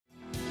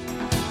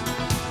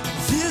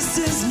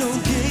no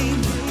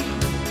game.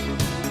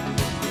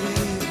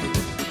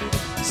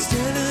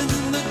 Standing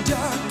in the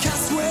dark, I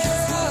swear I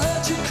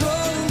heard you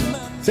calling my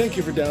Thank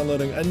you for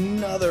downloading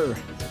another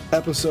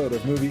episode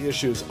of Movie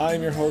Issues.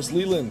 I'm your host,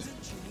 Leland,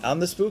 I'm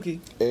the Spooky.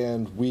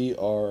 and we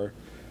are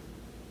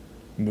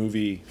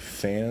movie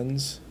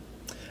fans,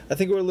 I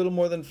think we're a little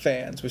more than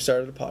fans. We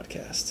started a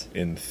podcast.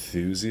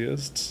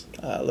 enthusiasts.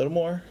 A little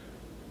more.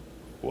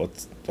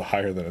 What's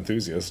higher than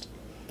enthusiast?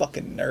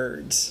 Fucking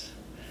nerds.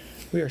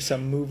 We are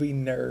some movie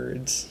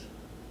nerds.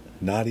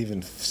 Not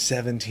even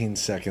 17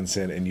 seconds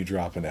in, and you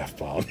drop an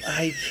F-bomb.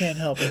 I can't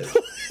help it.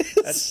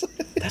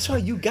 That's why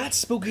you got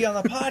Spooky on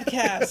the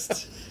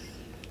podcast.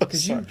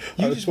 Because you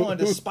just wanted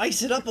to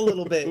spice it up a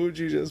little bit. Who'd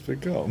you just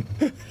become?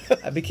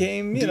 I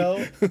became,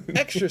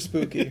 extra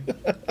spooky.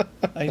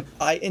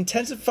 I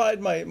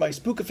intensified my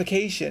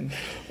spookification.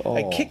 Oh.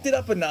 I kicked it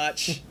up a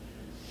notch,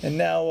 and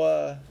now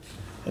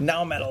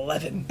I'm at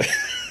 11.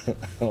 I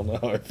don't know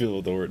how I feel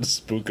with the word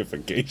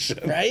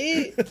spookification.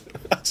 Right?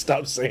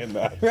 Stop saying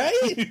that. Right?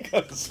 You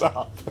gotta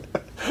stop.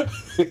 I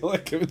feel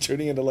like I'm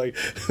turning into like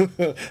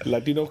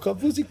Latino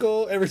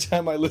Capusico every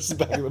time I listen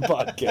back to the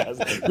podcast.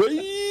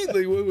 Right?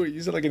 Like, wait,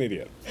 you sound like an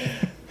idiot.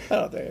 I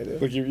don't think I do.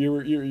 Like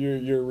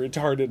you're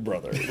retarded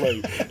brother.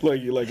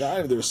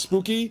 Like there's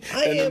spooky,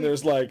 and then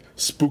there's like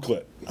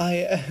spooklet. I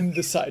am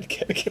the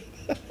sidekick.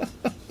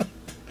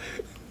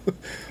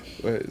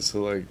 Wait,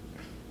 so like,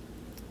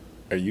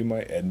 are you my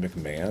Ed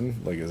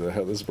McMahon? Like, is that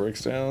how this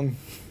breaks down?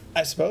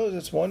 I suppose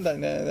it's one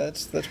dynamic.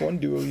 That's one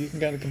duo you can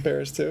kind of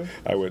compare us to.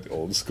 I went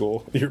old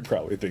school. You're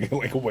probably thinking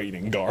like Wade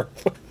and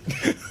Garth.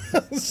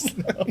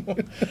 No.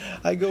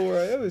 I go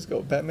where I always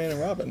go, Batman and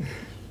Robin.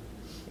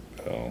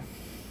 Oh.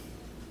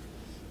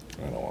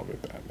 I don't want to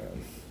be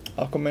Batman.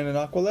 Aquaman and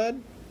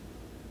Aqualad?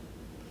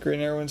 Green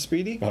Arrow and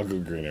Speedy? I'll go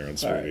Green Arrow and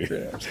Speedy. Alright,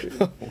 Green Arrow and Speedy.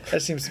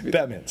 That seems to be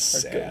Batman's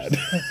our sad. good.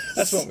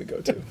 That's one we go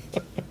to.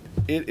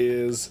 It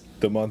is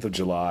the month of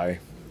July.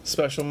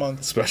 Special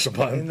month. Special In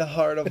month. the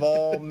heart of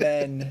all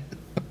men.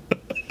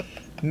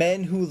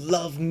 Men who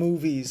love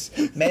movies.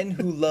 Men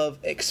who love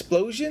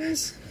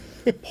explosions,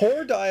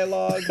 poor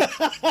dialogue,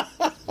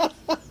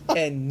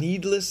 and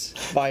needless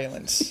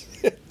violence.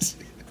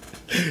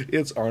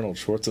 It's Arnold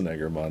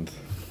Schwarzenegger month.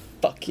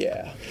 Fuck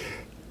yeah.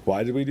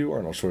 Why did we do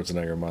Arnold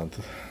Schwarzenegger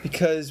month?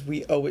 Because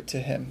we owe it to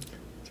him.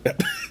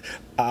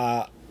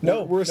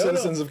 No, We're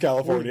citizens no. of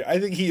California. I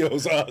think he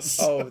owes us.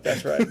 Oh,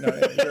 that's right. No,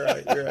 you're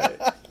right. You're right.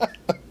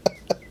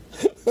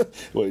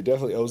 Well, he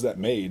definitely owes that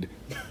maid.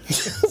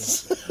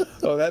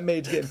 Oh, that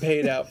maid's getting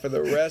paid out for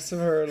the rest of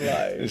her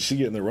life. Is she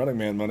getting the Running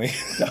Man money?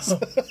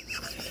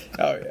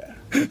 Oh, yeah.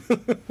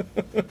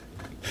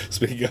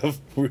 Speaking of,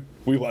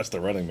 we watched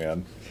The Running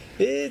Man.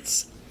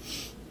 It's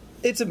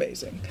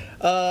amazing.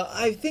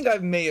 I think I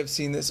may have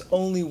seen this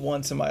only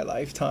once in my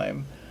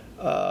lifetime.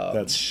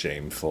 That's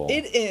shameful.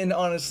 And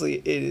honestly,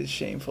 it is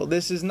shameful.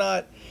 This is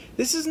not,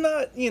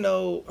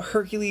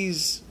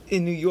 Hercules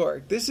in New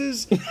York. This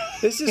is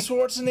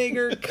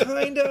Schwarzenegger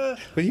kind of.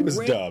 But he was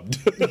dubbed.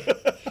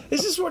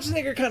 This is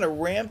Schwarzenegger kind of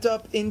ramped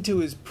up into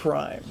his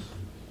prime.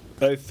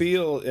 I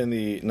feel in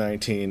the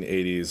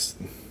 1980s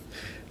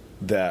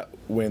that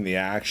when the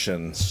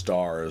action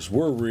stars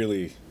were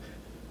really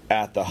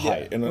at the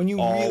height, and when you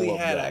all really of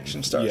had them.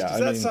 action stars, Yeah,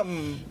 because I that's mean,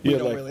 something we you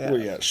don't had, really have.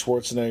 Well, yeah,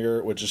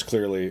 Schwarzenegger, which is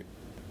clearly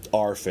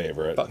our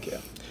favorite. Fuck yeah.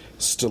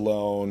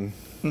 Stallone.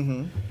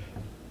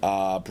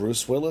 Mm-hmm.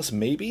 Bruce Willis,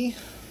 maybe.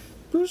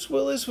 Bruce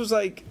Willis was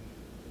like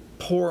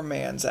poor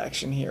man's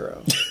action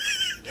hero.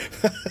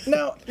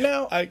 Now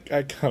I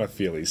kind of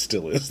feel he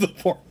still is the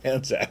poor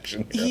man's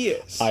action hero. He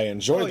is. I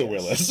enjoy Oh, the yes.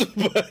 Willis,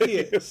 but He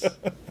is.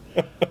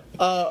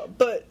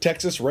 But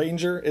Texas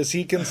Ranger, is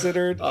he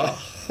considered?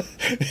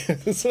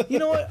 you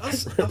know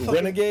what?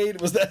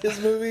 Renegade, was that his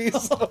movie?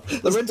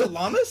 Lorenzo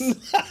Lamas?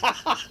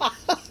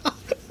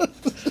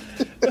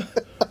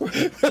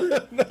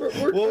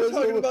 We're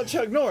talking about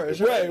Chuck Norris,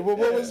 right? Right. Well,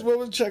 what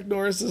was Chuck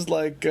Norris's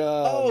like?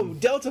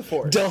 Delta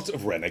Force. Delta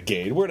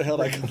Renegade. Where the hell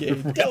did I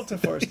come from? Delta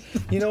Force.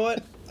 You know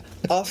what?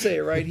 I'll say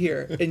it right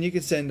here, and you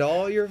can send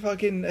all your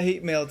fucking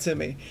hate mail to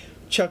me.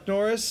 Chuck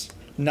Norris,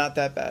 not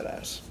that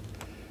badass.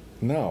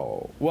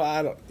 No. Well,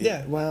 I don't.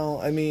 Yeah. Well,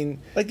 I mean,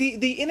 Like the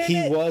internet.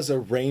 he was a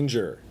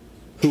ranger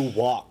who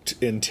walked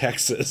in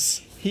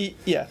Texas.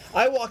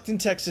 I walked in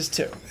Texas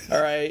too.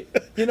 All right.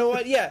 You know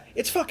what? Yeah,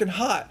 it's fucking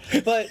hot,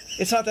 but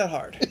it's not that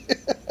hard.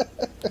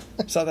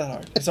 It's not that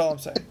hard. That's all I'm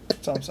saying.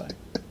 That's all I'm saying.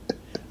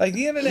 Like,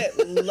 the internet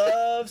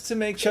loves to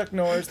make Chuck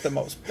Norris the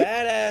most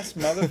badass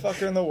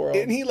motherfucker in the world.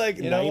 Isn't he like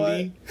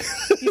 90?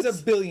 He's a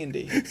billion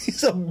D.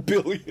 He's a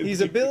billion.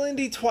 He's a billion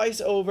D twice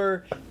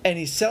over, and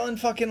he's selling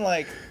fucking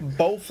like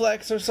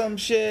Bowflex or some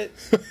shit.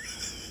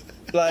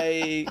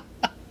 Like,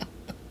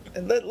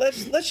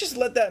 let's just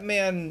let that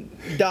man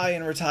die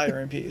and retire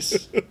in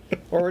peace,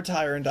 or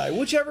retire and die,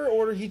 whichever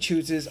order he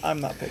chooses.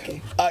 I'm not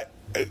picky. I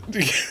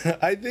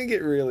think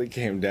it really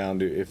came down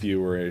to if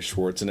you were a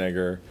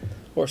Schwarzenegger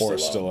or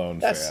Stallone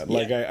That's- fan. yeah.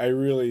 Like I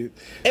really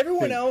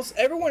Everyone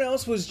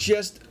else was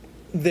just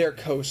their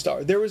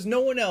co-star. There was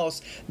no one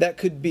else that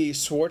could be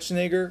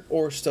Schwarzenegger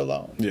or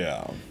Stallone.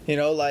 Yeah. You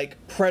know, like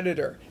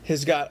Predator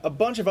has got a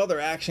bunch of other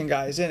action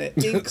guys in it,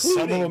 including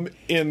Some of them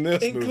in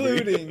this movie.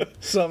 including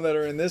some that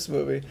are in this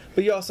movie.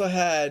 But you also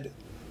had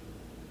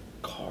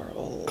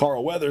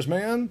Carl Weathers,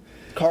 man.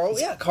 Carl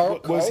Was Carl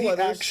he Weathers,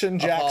 Action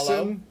Apollo.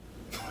 Jackson?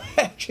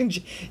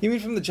 You mean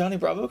from the Johnny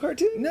Bravo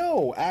cartoon?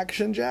 No,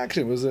 Action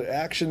Jackson was an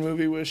action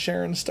movie with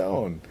Sharon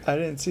Stone. I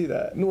didn't see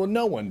that. Well,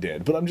 no one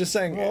did, but I'm just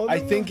saying, Well, I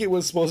no think it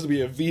was supposed to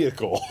be a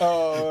vehicle.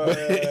 Oh, but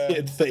yeah.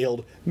 it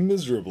failed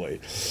miserably.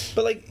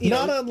 But like, you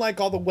Not know, unlike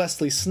all the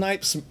Wesley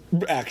Snipes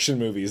action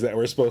movies that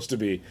were supposed to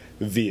be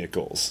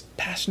vehicles.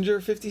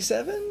 Passenger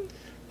 57,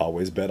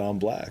 Always Bet on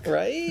Black.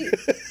 right?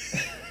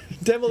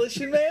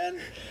 Demolition Man,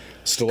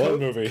 Stallone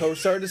movie.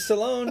 co-starred as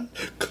Stallone.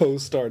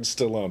 Co-starred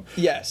Stallone.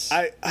 Yes,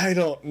 I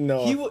don't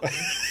know He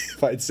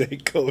if I'd say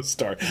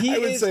co-star. He I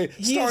would is- say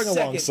he is starring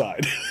second.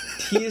 alongside.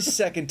 he is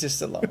second to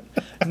Stallone.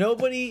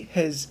 Nobody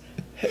has,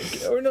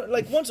 or no,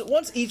 like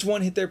once each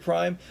one hit their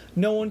prime,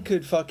 no one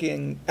could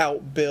fucking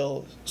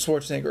outbill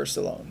Schwarzenegger or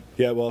Stallone.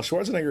 Yeah, well,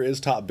 Schwarzenegger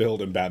is top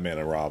billed in Batman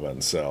and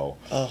Robin, so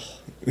Ugh.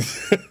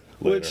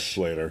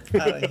 later.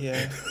 Out of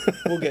here.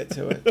 We'll get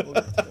to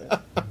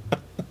it.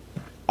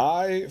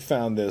 I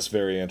found this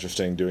very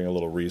interesting doing a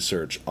little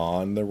research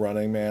on the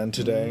Running Man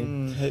today.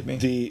 Hit me.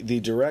 The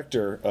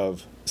director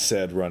of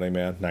said Running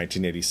Man,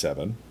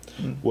 1987,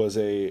 was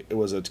a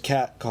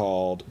cat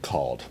called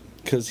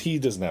because he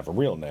doesn't have a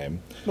real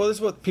name. Well, this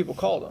is what people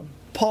called him.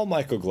 Paul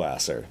Michael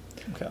Glasser.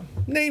 Okay.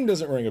 Name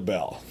doesn't ring a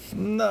bell.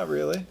 Not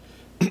really.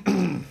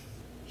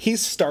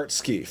 He's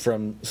Starsky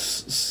from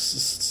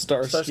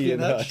Starsky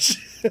and Hutch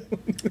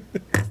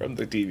from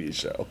the TV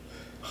show.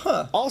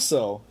 Huh.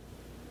 Also,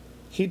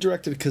 he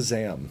directed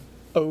Kazam.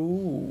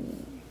 Oh,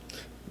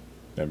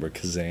 Remember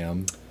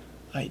Kazam?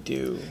 I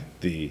do.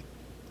 The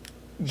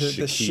The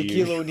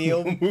Shaquille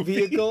O'Neal movie.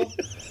 vehicle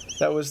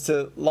that was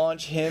to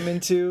launch him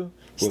into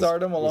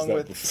stardom was along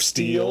that with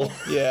Steel?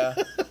 Steel. Yeah.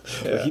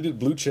 Well, he did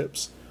Blue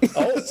Chips.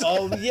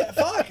 Oh, yeah.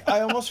 Fuck.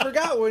 I almost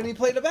forgot when he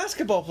played a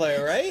basketball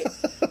player, right?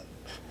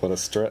 What a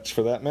stretch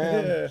for that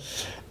man. Yeah.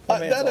 That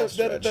man's all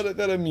stretched.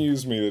 That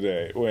amused me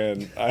today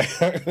when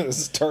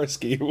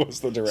Starsky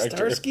was the director.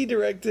 Starsky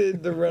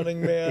directed The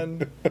Running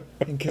Man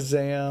and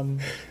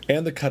Kazam.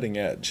 And The Cutting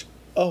Edge.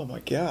 Oh my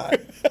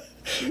god.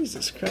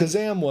 Jesus Christ.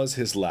 Kazam was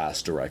his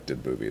last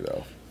directed movie,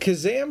 though.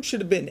 Kazam should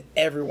have been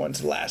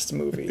everyone's last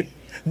movie.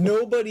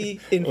 Nobody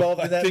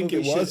involved in that I think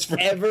movie it was should for,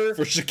 ever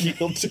for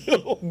Shaquille,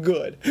 too.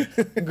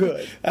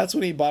 good. That's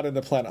when he bought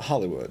into Planet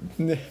Hollywood.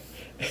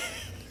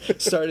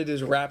 Started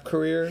his rap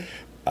career.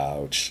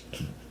 Ouch.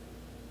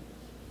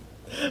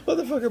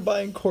 Motherfucker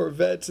buying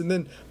Corvettes and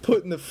then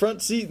putting the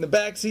front seat in the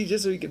back seat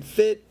just so he could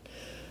fit.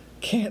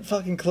 Can't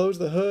fucking close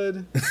the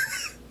hood.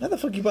 How the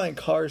fuck you buying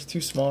cars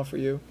too small for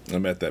you? I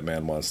met that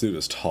man once. Dude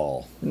is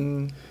tall.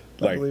 believe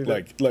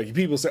it. Like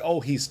people say,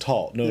 oh, he's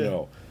tall. No, Yeah.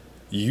 no.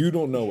 You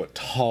don't know what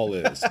tall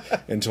is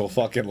until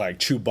fucking like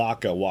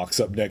Chewbacca walks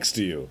up next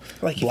to you.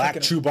 Like he Black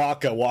fucking-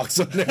 Chewbacca walks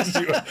up next to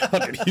you,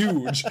 fucking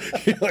huge.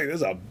 You're like, this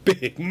is a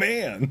big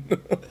man.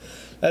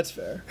 That's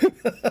fair.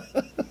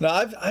 No,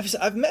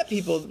 I've met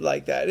people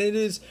like that. It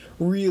is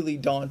really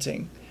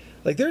daunting.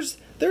 Like there's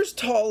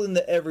tall in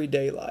the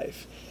everyday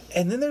life,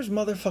 and then there's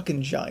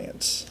motherfucking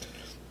giants.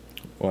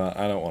 Well,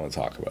 I don't want to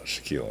talk about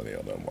Shaquille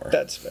O'Neal no more.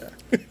 That's fair.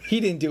 He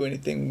didn't do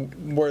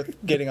anything worth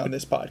getting on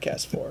this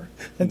podcast for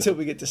until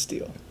we get to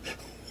Steel.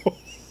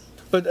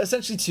 But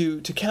essentially,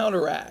 to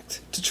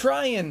counteract, to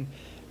try and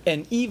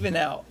even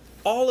out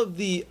all of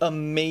the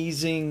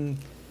amazing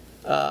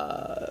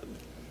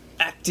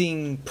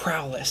acting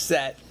prowess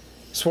that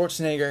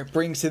Schwarzenegger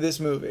brings to this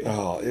movie.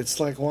 Oh, it's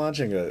like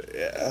watching a.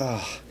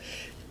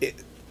 Do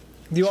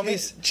you want me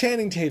to?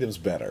 Channing Tatum's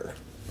better.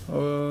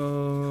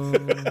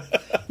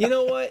 You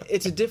know what?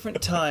 It's a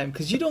different time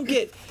because you don't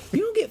get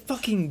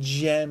fucking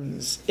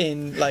gems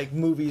in like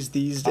movies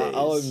these days.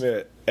 I'll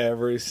admit,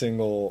 every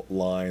single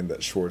line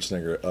that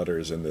Schwarzenegger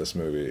utters in this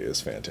movie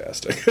is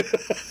fantastic.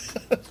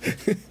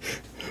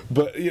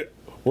 But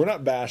we're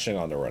not bashing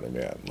on The Running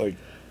Man. Like,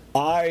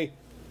 I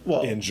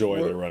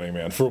enjoy The Running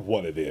Man for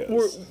what it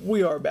is.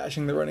 We are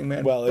bashing The Running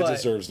Man. Well, it but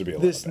deserves to be a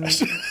little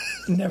bashed.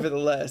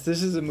 Nevertheless,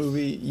 this is a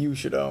movie you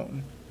should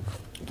own.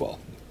 Well,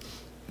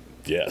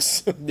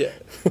 yes. Yeah,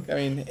 I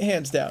mean,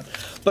 hands down.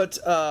 But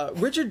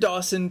Richard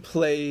Dawson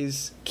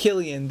plays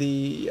Killian,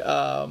 the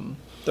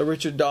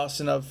Richard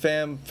Dawson of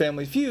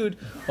Family Feud,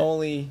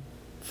 only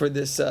for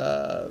this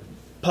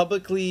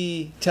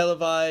publicly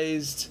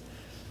televised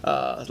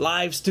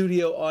live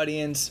studio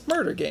audience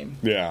murder game.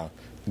 Yeah.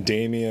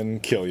 Damien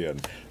Killian.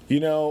 You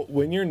know,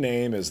 when your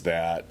name is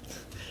that,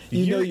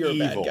 You know you're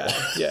evil. a bad guy.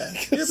 Yeah,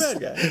 you're a bad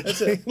guy.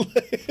 That's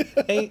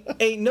it.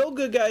 ain't no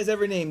good guys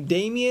ever named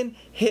Damien,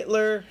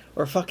 Hitler,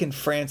 or fucking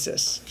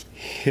Francis.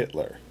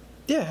 Hitler.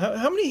 Yeah,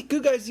 how many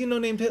good guys do you know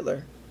named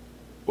Hitler?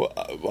 Well,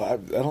 I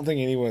don't think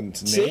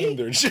anyone's See? named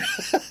their child.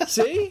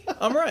 See?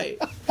 I'm right.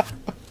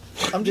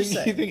 I'm just You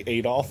saying. think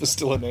Adolf is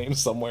still a name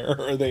somewhere,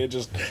 or they're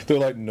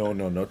like,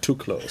 no, too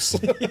close.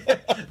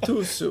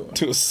 Too soon.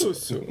 Too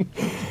soon.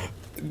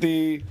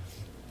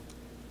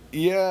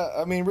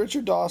 I mean,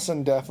 Richard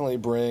Dawson definitely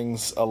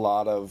brings a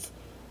lot of.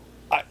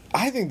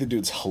 I think the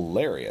dude's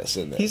hilarious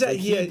in this.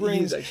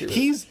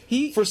 He's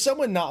for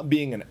someone not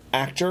being an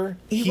actor,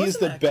 He he was is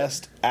an the actor.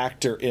 best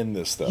actor in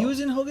this, though. He was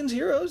in Hogan's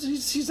Heroes.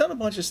 He's done a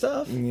bunch of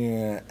stuff.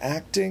 Yeah,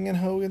 acting in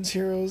Hogan's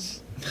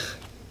Heroes.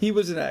 He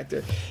was an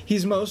actor.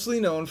 He's mostly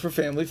known for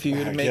Family Feud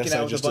I and making guess out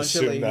I with a just bunch of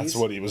assumed ladies. that's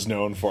what he was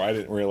known for. I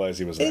didn't realize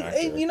he was an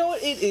actor. You know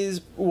what? It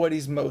is what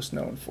he's most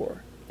known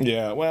for.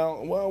 Yeah,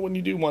 well, when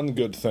you do one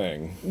good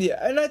thing,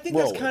 Yeah, and I think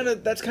Roll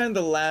that's with kind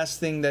of the last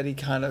thing that he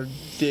kind of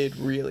did.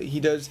 Really,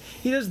 he does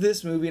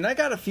this movie, and I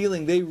got a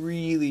feeling they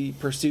really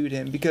pursued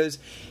him because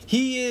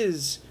he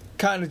is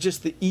kind of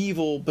just the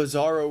evil,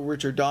 bizarro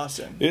Richard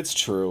Dawson. it's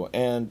true,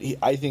 and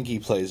I think he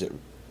plays it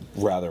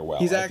rather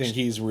well. I think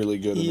he's really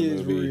good in He the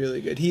is movie.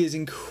 really good. He is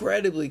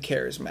incredibly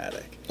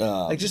charismatic.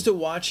 Like just to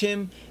watch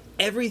him,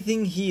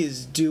 everything he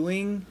is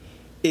doing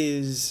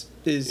is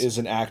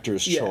an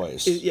actor's Yeah,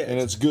 choice, yeah,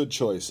 and it's good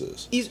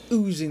choices. he's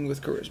oozing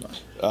with charisma.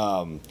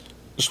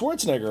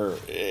 Schwarzenegger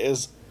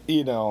is,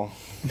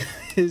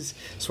 His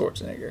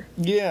Schwarzenegger.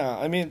 yeah.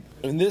 I mean,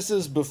 and this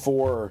is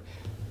before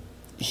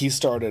he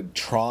started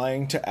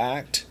trying to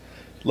act.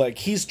 Like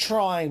he's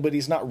trying, but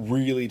he's not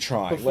really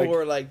trying.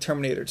 Before like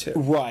Terminator 2.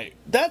 Right.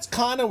 That's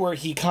kind of where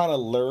he kind of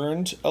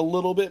learned a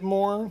little bit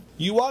more.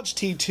 You watch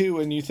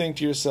T2 and you think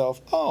to yourself,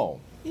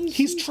 oh,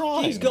 he's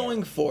trying. He's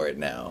going for it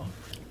now.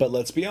 But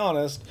let's be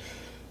honest,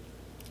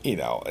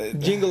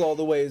 Jingle All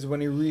the Way is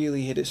when he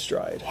really hit his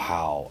stride.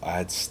 wow,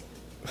 I'm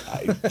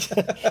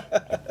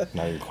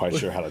not even quite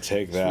sure how to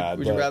take that.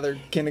 Would you but rather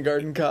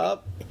Kindergarten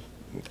Cop?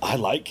 I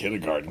like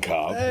Kindergarten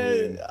Cop. I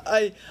mean,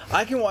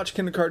 I can watch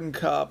Kindergarten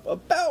Cop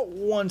about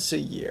once a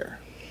year.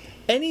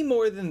 Any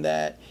more than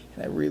that,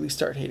 and I really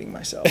start hating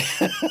myself.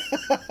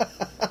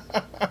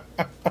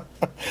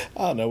 I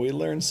don't know. We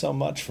learned so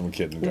much from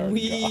Kindergarten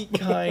We Cop.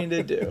 kind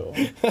of do.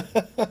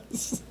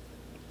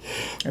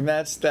 And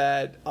that's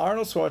that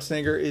Arnold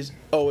Schwarzenegger is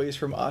always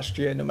from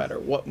Austria, no matter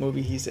what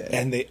movie he's in.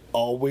 And they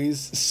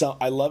always,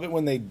 I love it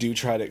when they do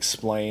try to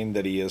explain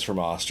that he is from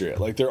Austria.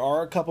 Like there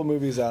are a couple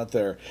movies out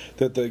there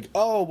that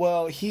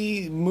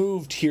he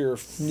moved here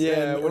When he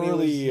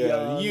early,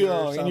 was young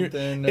or and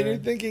something, you're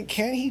thinking,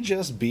 can he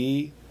just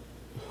be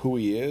who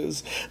he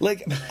is?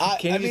 Like,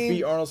 Can he just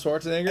be Arnold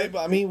Schwarzenegger?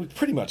 I mean, he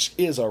pretty much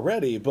is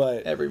already,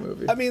 but Every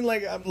movie. I mean,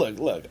 like,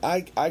 look,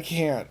 I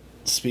can't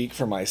speak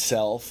for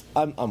myself.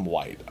 I'm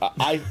white.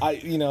 I'm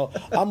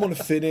gonna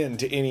fit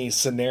into any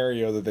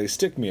scenario that they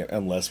stick me in,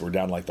 unless we're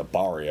down like the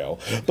barrio.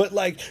 But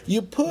like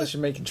you put, Unless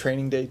you're making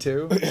Training Day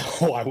 2.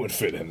 oh, I would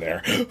fit in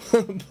there.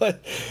 but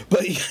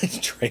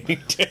yeah, Training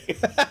Day.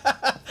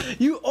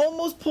 You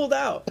almost pulled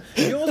out.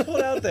 You almost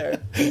pulled out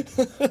there.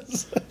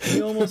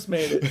 You almost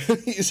made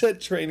it. You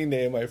said Training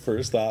Day, and my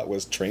first thought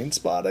was Train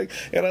Spotting,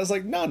 and I was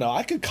like, no,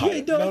 I could cut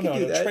it. I No, could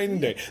do that. Training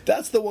Day.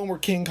 That's the one where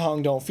King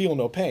Kong don't feel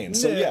no pain.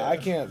 So yeah, I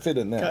can't fit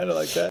in there. Kind of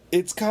like that.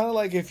 It's kind of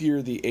like if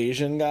you're the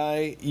Asian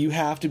guy, you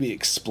have to be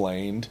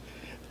explained.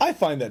 I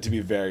find that to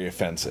be very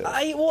offensive.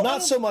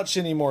 Not so much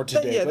anymore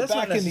today, yeah, but that's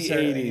not back in the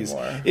necessary 80s,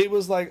 anymore. it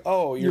was like,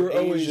 oh, you're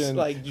always, Asian,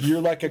 like,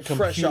 you're like a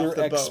fresh off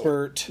computer the boat.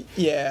 expert,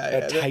 Yeah,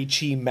 a Tai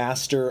Chi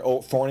master,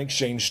 foreign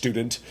exchange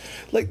student.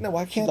 Like, no,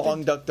 why can't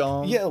Long duck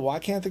dong. Yeah, why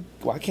can't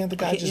the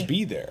guy just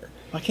be there?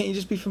 Why can't you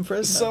just be from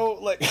Fresno?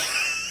 So like,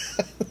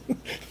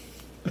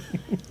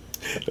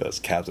 that's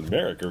Captain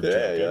America.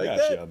 Yeah, you I like got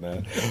that? you on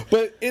that.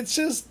 But it's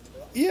just,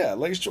 yeah,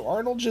 like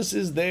Arnold just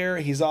is there.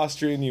 He's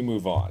Austrian. You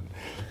move on.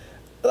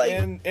 like,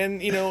 And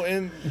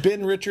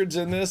Ben Richards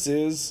in this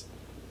is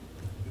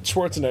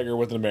Schwarzenegger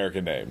with an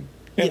American name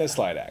and Yeah. a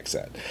slight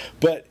accent,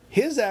 but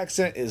his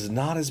accent is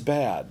not as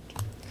bad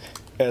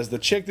as the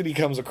chick that he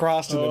comes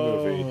across in the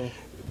movie,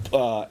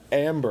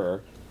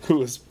 Amber.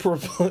 Who is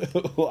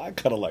well, I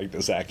kind of like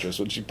this actress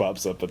when she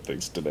pops up at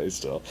things today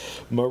still.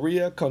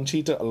 Maria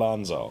Conchita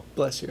Alonso.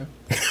 bless you.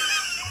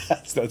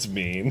 That's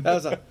mean. That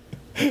was a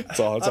It's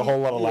a whole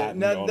lot of Latin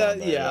going on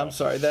there. yeah, I'm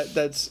sorry.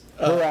 That's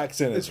Her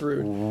accent it's is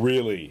rude.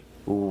 really,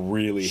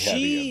 really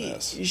heavy in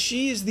this.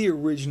 She is the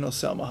original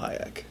Selma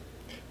Hayek.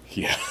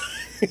 Yeah.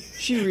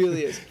 She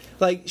really is.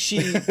 Like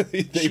she's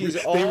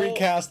all they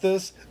recast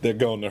this, they're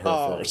going to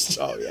her first.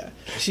 Oh yeah,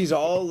 she's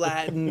all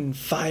Latin and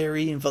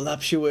fiery and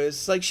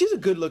voluptuous. Like she's a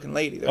good looking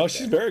lady. Oh,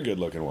 she's a very good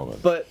looking woman.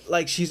 But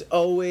like she's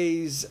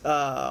always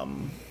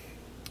kind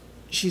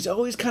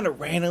of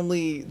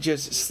randomly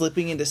just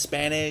slipping into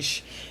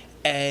Spanish,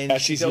 and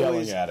As she's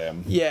always, yelling at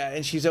him. Yeah,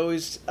 and she's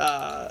always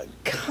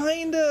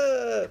kind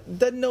of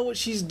doesn't know what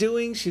she's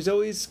doing. She's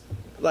always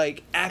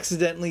like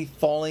accidentally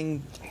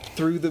falling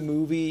through the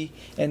movie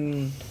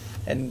and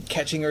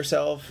catching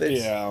herself.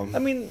 Yeah. I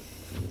mean,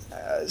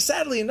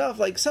 sadly enough,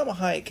 like Selma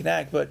Hayek can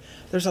act, but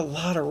there's a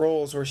lot of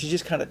roles where she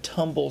just kind of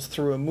tumbles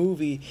through a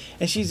movie,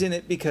 and she's in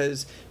it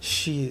because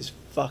she is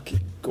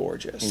fucking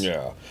gorgeous.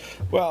 Yeah.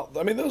 Well,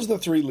 I mean, those are the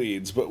three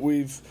leads, but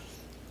we've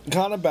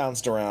kind of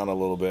bounced around a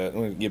little bit. I'm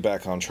going to get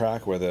back on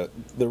track with it.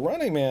 The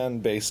Running Man,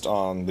 based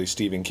on the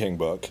Stephen King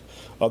book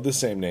of the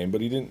same name,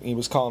 but he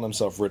was calling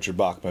himself Richard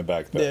Bachman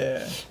back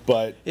then. Yeah.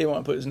 But He didn't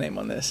want to put his name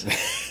on this.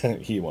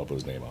 he won't put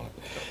his name on it.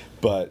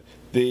 But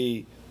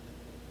the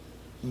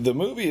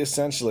movie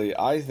essentially,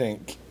 I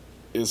think,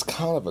 is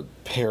kind of a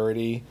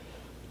parody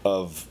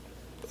of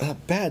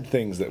bad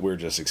things that we're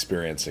just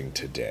experiencing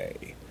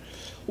today.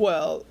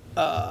 Well,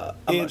 I'm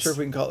not sure if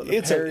we can call it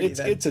a parody.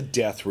 It's a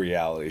death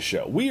reality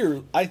show.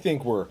 I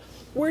think we're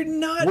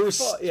not.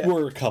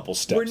 we're a couple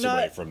steps not-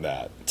 away from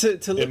that. To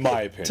look in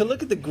my at, opinion. to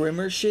look at the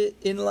grimmer shit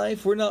in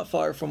life, we're not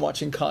far from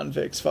watching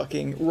convicts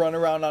fucking run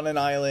around on an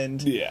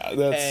island. Yeah,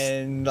 that's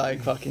and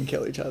like fucking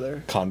kill each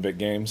other. convict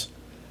games.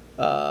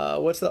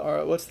 What's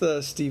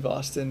the Steve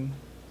Austin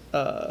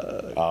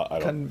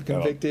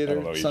convicted I don't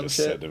know or what you some just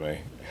shit? said to me.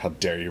 How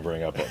dare you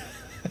bring up a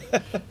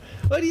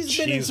But he's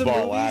been in some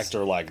cheeseball movies.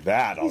 actor like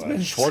that on a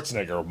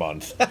Schwarzenegger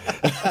month?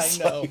 I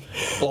know,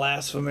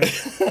 blasphemy.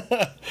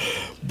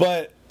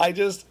 But I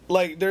just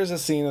like there's a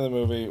scene in the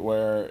movie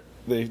where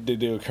they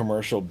do a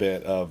commercial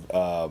bit of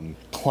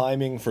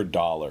climbing for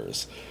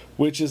dollars,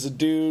 which is a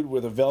dude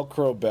with a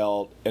Velcro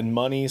belt and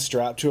money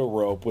strapped to a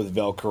rope with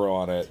Velcro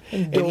on it.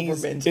 And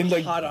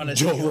Doberman's hot on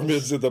his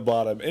Doberman's at the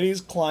bottom, and he's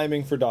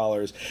climbing for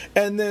dollars.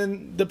 And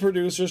then the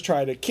producers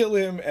try to kill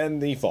him,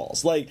 and he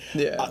falls. Like,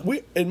 Yeah.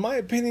 In my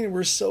opinion,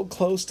 we're so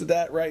close to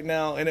that right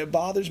now, and it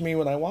bothers me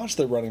when I watch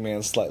The Running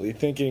Man slightly,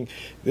 thinking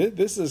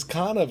this is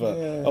kind of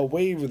a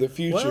wave of the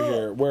future Well-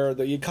 here, where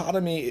the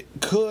economy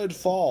could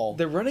fall.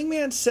 The Running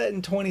Man set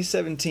in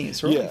 2017,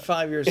 so we're Yeah. only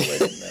 5 years away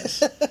from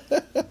this.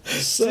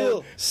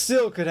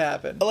 Still could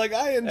happen. Like,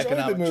 I enjoyed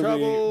Economic the movie,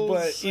 troubles,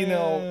 but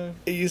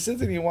you sit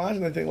there and you watch it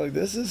and I think, like,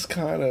 this is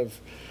kind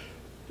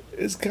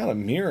of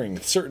mirroring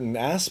certain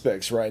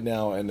aspects right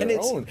now in their And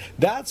it's- own.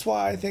 That's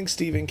why I think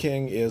Stephen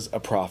King is a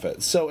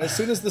prophet. So as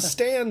soon as The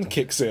Stand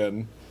kicks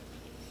in,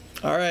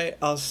 All right,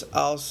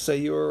 I'll say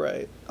you were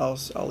right.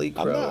 I'll eat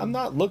crow. I'm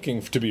not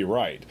looking to be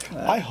right.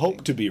 I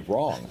hope to be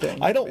wrong.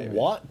 Thanks, I don't baby.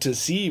 want to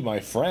see my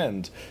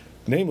friend,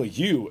 namely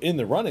you, in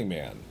The Running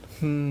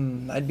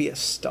Man. I'd be a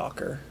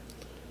stalker.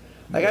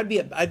 Like I'd be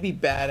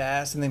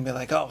badass, and then be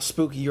like, "Oh,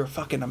 Spooky, you're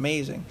fucking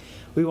amazing.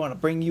 We want to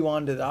bring you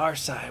onto our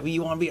side.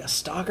 You want to be a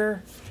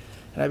stalker?"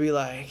 And I'd be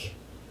like,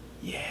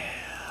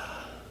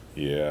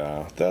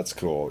 Yeah, that's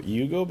cool.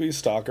 You go be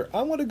stalker.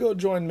 I want to go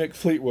join Mick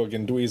Fleetwood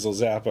and Dweezil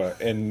Zappa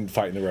and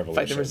fight in the revolution.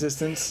 "Fight the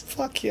resistance,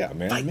 Fuck yeah,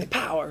 man. fight the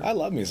power." I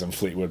love me some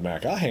Fleetwood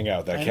Mac. I'll hang out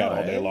with that I cat know,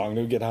 all day right? long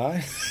to get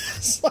high.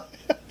 It's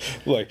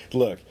like,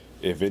 look,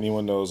 if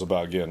anyone knows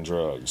about getting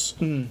drugs, it's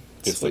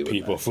the Fleetwood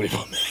people of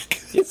Fleetwood Mac.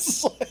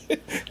 It's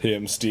like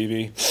him,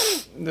 Stevie,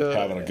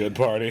 having a good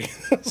party.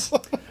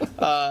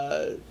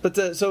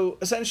 So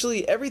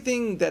essentially,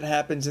 everything that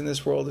happens in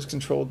this world is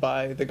controlled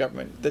by the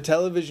government. The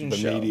television The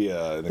show,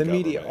 media, and the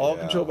media, government, all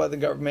yeah. controlled by the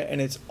government, and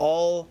it's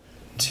all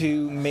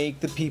to make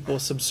the people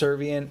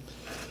subservient,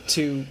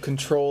 to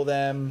control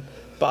them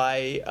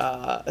by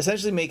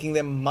essentially making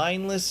them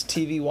mindless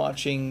TV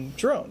watching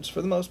drones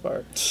for the most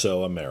part.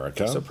 So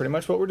America. So pretty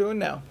much what we're doing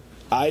now.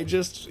 I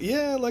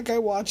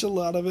watch a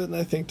lot of it and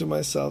I think to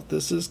myself,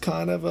 this is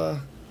kind of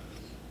a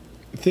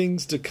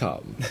things to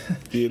come.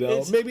 You know,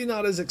 It's- maybe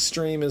not as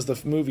extreme as the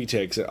movie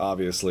takes it,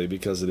 obviously,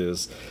 because it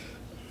is,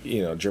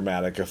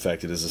 dramatic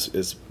effect. It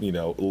is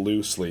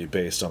loosely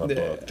based on a Yeah.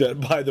 book.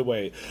 That, by the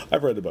way,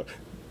 I've read the book.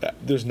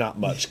 There's not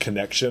much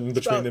connection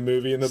between about the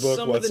movie and the book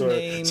some of the whatsoever.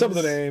 names. Some of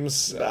the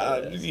names,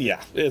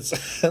 yeah,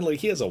 it's and like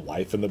he has a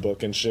wife in the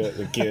book and shit,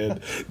 a kid.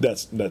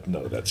 That's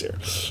here.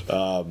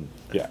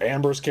 Yeah,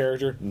 Amber's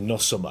character,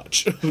 not so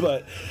much,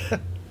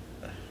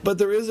 but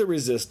there is a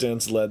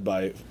resistance led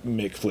by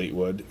Mick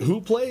Fleetwood, who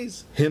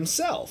plays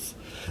himself.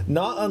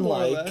 Not More or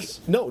unlike less.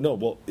 no.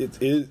 Well,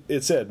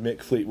 it said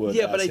Mick Fleetwood.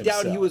 Yeah, as but I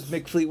doubt he himself. was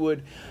Mick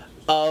Fleetwood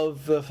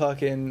of the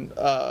fucking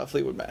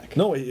Fleetwood Mac.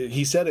 No,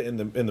 he said it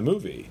in the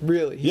movie.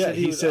 Really?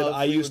 He was said of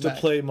I used to Fleetwood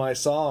Mac." play my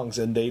songs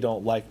and they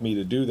don't like me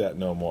to do that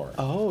no more.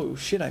 Oh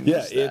shit! I Yeah,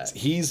 missed that.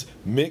 he's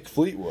Mick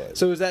Fleetwood.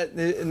 So is that,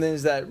 and then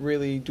is that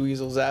really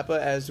Dweezil Zappa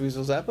as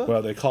Dweezil Zappa?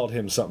 Well, they called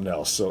him something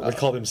else, so they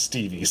called him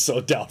Stevie.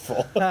 So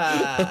doubtful.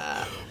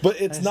 Ah.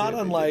 But it's I see not what they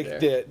did unlike there.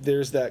 that.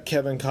 There's that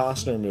Kevin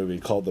Costner movie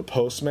called The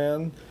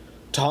Postman.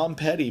 Tom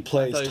Petty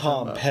plays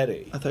Tom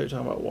Petty. I thought you were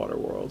talking about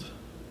Waterworld.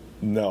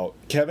 No,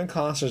 Kevin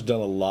Costner's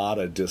done a lot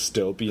of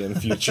dystopian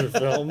future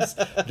films.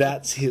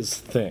 That's his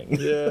thing.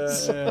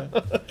 Yeah.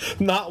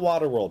 Not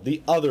Waterworld,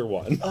 the other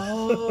one.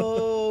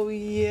 Oh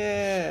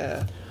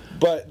yeah.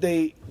 But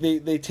they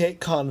take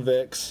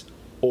convicts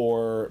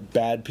or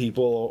bad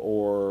people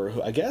or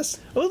I guess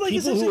Well, like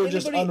people who essentially are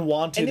just anybody-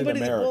 unwanted in anybody-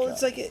 America. Well,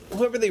 it's like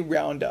whoever they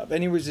round up,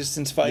 any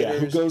resistance yeah,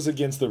 fighters. who goes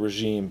against the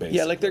regime basically.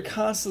 Yeah, like they're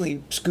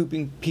constantly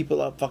scooping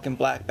people up, fucking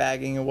black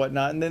bagging and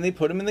whatnot, and then they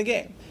put them in the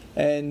game.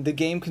 And the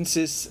game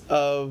consists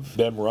of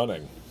them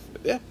running.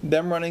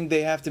 them running.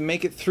 They have to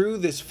make it through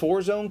this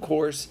 4-zone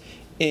course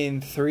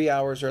in 3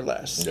 hours or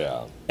less.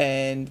 Yeah.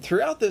 And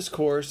throughout this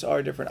course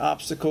are different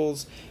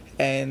obstacles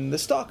and the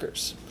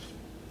stalkers.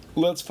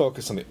 Let's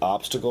focus on the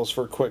obstacles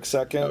for a quick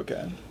second.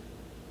 Okay.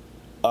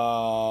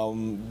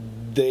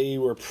 They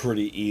were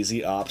pretty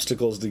easy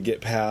obstacles to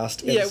get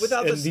past. And, Yeah,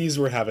 without and the-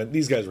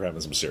 these guys were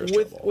having some serious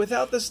trouble.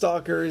 Without the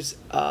stalkers,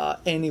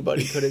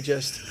 anybody could have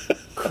just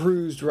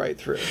cruised right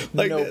through.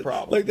 Like No that,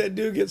 problem. Like that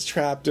dude gets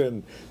trapped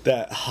in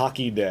that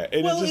hockey net.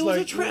 And well, it's just it was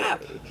like, a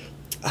trap.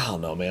 I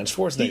don't know, man.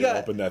 Schwarzenegger got-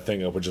 opened that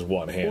thing up with just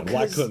one hand. Well,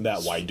 Why 'cause- couldn't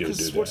that white dude do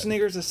 'cause that?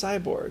 Schwarzenegger's a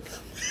cyborg.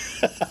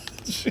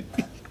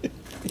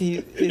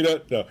 You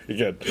know, no,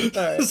 you're good.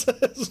 All right.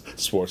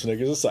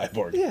 Schwarzenegger's a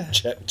cyborg. Yeah.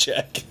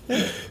 Check.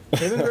 Him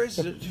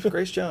and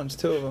Grace Jones,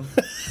 two of them.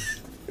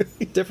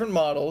 Different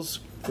models,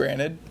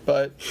 granted,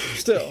 but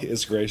still.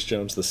 Is Grace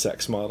Jones the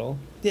sex model?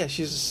 Yeah,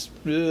 she's.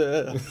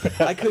 Ugh.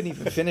 I couldn't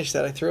even finish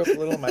that. I threw up a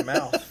little in my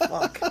mouth.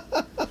 Fuck.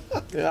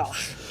 Yeah.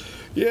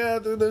 Yeah,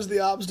 there's the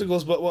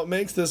obstacles, but what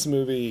makes this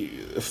movie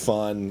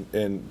fun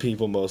and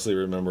people mostly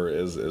remember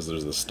is there's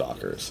the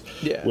stalkers,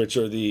 Yeah. which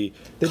are the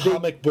The big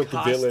comic book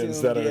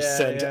villains that are costume,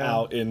 sent yeah.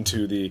 out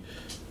into the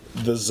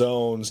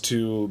zones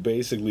to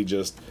basically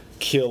just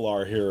kill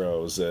our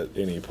heroes at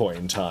any point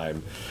in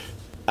time.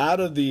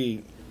 Out of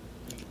the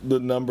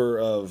number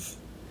of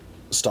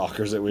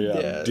stalkers that we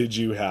have, Yeah. did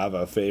you have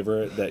a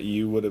favorite that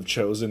you would have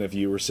chosen if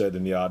you were said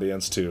in the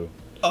audience to?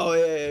 Oh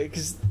yeah,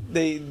 because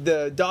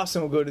the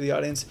Dawson will go to the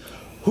audience.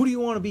 Who do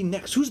you want to be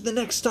next? Who's the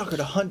next stalker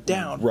to hunt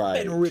down?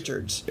 Right. Ben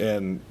Richards.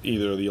 And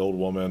either the old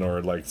woman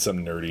or like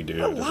some nerdy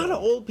dude. A lot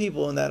of old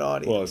people in that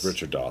audience. Well, it's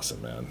Richard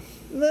Dawson, man.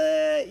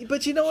 Nah,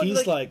 but you know what?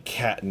 He's like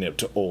catnip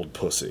to old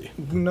pussy.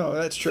 No,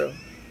 that's true.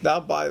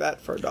 I'll buy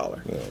that for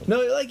 $1. No,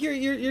 like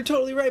you're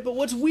totally right. But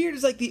what's weird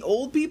is like the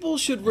old people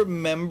should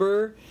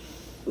remember,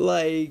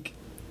 like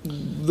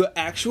the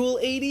actual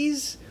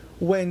 '80s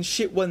when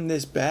shit wasn't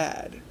this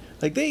bad.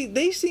 Like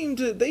they seem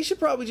to. They should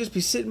probably just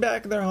be sitting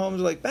back in their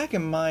homes. Like back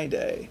in my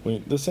day. I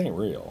mean, this ain't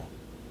real.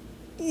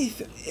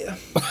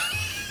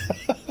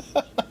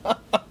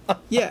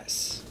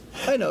 Yes,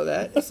 I know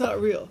that it's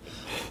not real,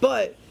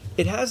 but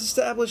it has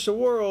established a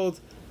world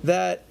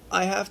that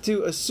I have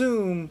to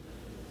assume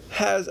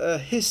has a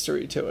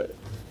history to it.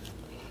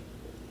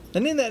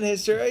 And in that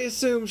history, I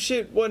assume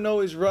shit wasn't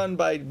always run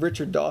by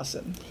Richard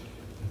Dawson.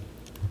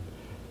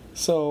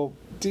 So,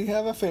 do you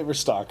have a favorite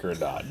stalker or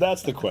not?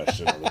 That's the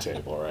question on the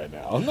table right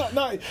now.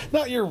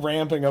 Not you're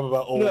ramping up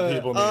about old No,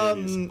 people in the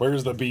 80s.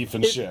 Where's the beef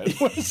and shit?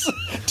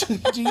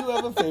 Do you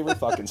have a favorite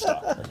fucking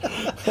stalker?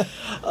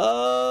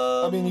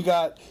 I mean, you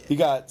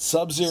got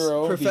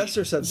Sub-Zero,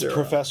 Professor Sub-Zero.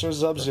 Professor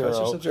Sub-Zero,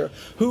 Professor Sub-Zero,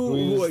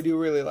 who I do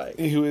really like.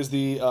 who is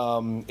the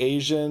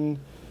Asian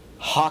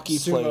hockey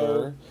Sumo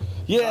player.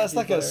 Yeah, it's hockey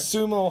like player. a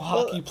sumo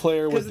hockey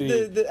player with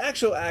Because the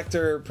actual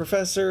actor,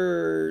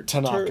 Professor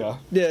Tanaka.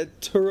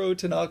 Turo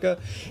Tanaka,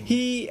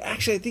 he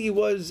actually, I think he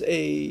was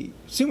a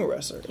sumo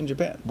wrestler in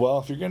Japan. Well,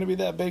 if you're going to be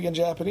that big in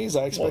Japanese,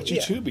 I expect Well, yeah.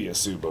 you to be a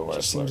sumo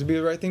wrestler. Seems to be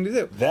the right thing to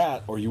do.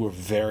 That, or you were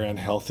very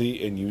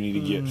unhealthy and you need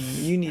to get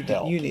You need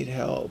help.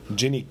 help.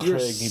 Jenny You're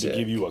Craig need to sick.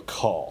 give you a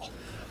call.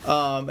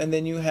 And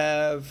then you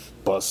have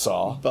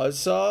Buzzsaw.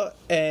 Buzzsaw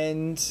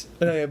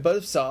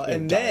Buzzsaw,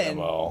 and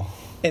Dynamo.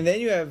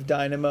 then you have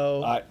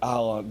Dynamo.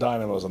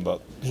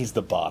 Dynamo's he's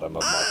the bottom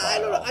of my pile. I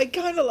don't know. I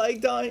kind of like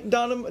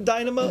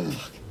Dynamo.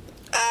 Fuck.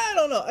 I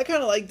don't know. I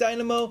kind of like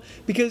Dynamo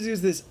because he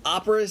was this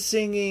opera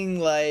singing,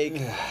 like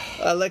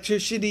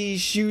electricity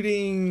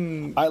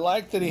shooting. I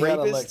like that he had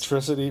Rapist?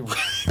 electricity.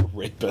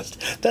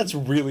 Rapist. That's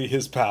really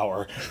his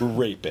power.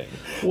 Raping.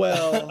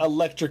 Well,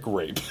 Electric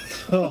rape.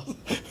 oh,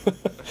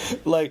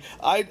 Like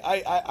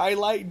I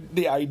like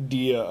the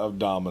idea of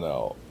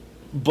Domino,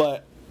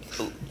 but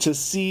to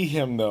see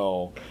him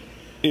though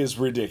is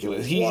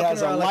ridiculous. He Walking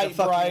has a around like a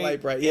fucking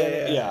light bright.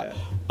 Yeah.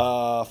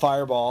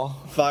 Fireball.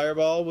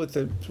 Fireball with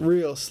the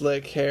real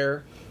slick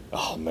hair.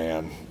 Oh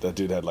man, that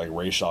dude had like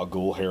Ra's al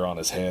Ghul hair on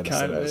his head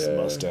instead Kinda, of his yeah.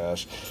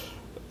 mustache.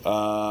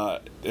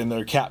 And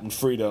their Captain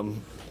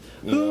Freedom,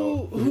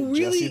 Who really-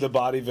 Jesse the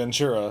Body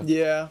Ventura,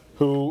 Yeah.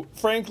 who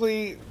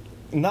frankly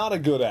not a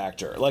good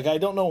actor. Like I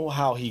don't know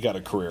how he got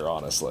a career,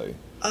 honestly.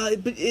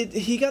 But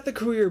he got the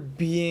career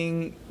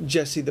being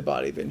Jesse the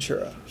Body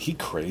Ventura. He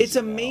crazy. It's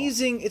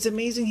amazing. It's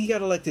amazing he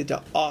got elected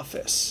to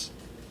office.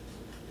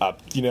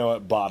 You know,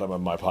 at bottom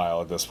of my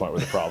pile at this point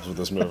with the problems with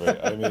this movie.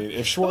 I mean,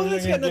 if Well, Schwarzenegger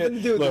that's got nothing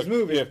to do with this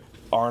movie. If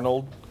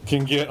Arnold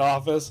can get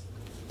office,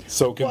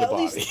 so can Well,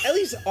 the body. at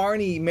least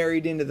Arnie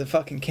married into the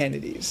fucking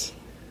Kennedys.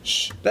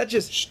 Shh, That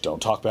just shh,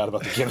 don't talk bad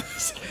about the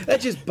Kennedys.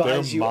 that just They're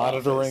buys you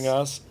monitoring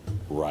office. us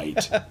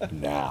right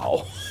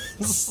now.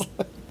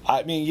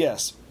 I mean,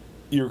 yes,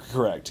 you're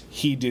correct.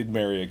 He did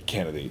marry a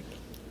Kennedy.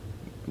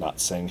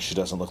 Not saying she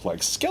doesn't look like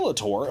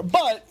Skeletor,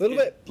 but Little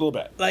bit. A little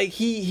bit. Like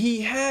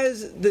he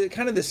has the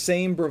kind of the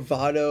same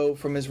bravado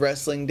from his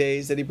wrestling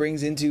days that he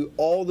brings into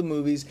all the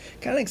movies,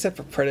 kind of except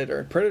for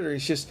Predator. Predator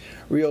is just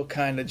real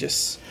kind of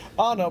just.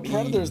 Oh no,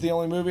 Predator's the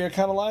only movie I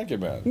kind of like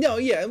him in. No,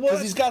 yeah, well,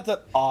 Because he's got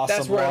that awesome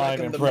that's where I like line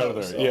him in the Predator.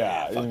 most. Oh,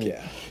 yeah, fuck and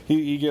yeah.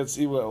 He gets.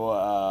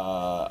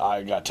 I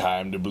ain't got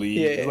time to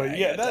bleed. Yeah, Like,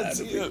 yeah, that's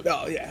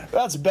oh yeah,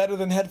 that's better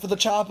than Head for the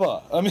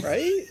Chopper. I mean,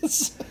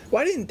 right?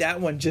 Why didn't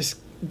that one just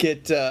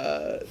get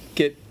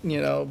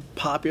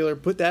popular.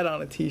 Put that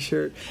on a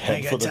T-shirt. Head I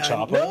ain't for got the time.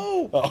 chopper?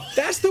 No, Oh.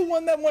 that's the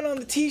one that went on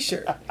the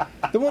T-shirt.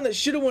 The one that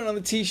should have went on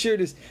the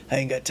T-shirt is I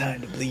ain't got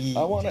time to bleed.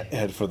 I want a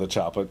Head for the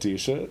Chopper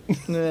t-shirt.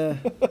 Nah.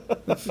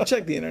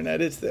 Check the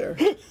internet, it's there.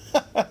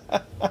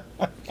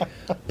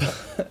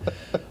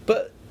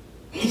 But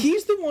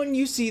he's the one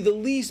you see the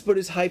least, but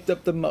is hyped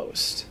up the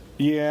most.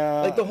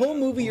 Yeah. Like the whole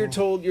movie, you're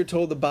told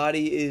the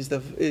body is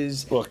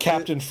Well,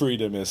 Captain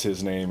Freedom is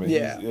his name. And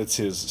Yeah. it's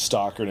his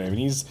stalker name. And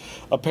he's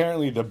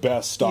apparently the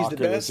best the stalker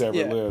best, that's ever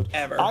yeah, lived.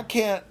 ever. I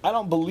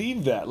don't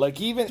believe that.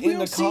 Like, even We in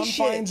the don't see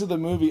confines shit. of the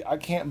movie, I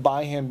can't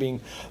buy him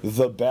being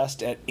the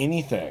best at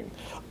anything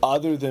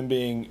other than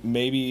being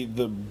maybe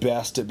the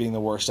best at being the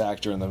worst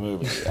actor in the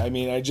movie. I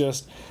mean, I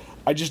just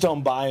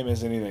don't buy him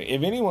as anything.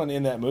 If anyone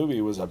in that movie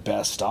was a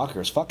best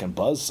stalker, it's fucking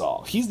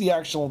Buzzsaw. He's the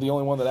only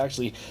one that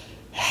actually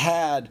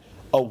had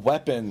a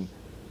weapon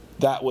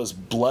that was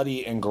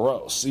bloody and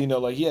gross. You know,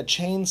 like he had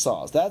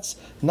chainsaws. That's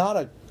not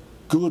a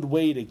good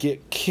way to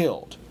get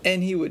killed.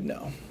 and he would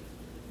know.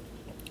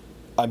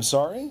 I'm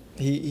sorry?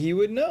 He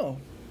would know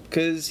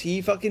because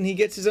he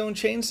gets his own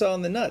chainsaw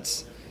in the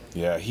nuts.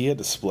 Yeah, he had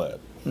to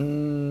split.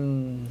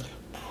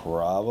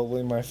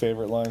 Probably my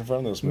favorite line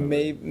from this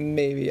movie.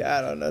 Maybe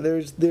I don't know.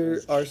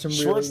 There are some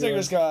really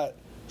Schwarzenegger's good got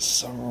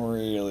some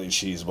really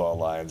cheeseball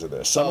lines in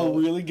this. Some are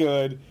really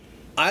good.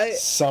 I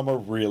Some are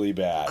really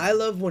bad. I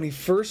love when he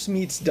first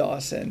meets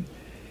Dawson.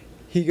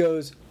 He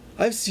goes,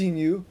 "I've seen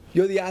you.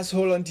 You're the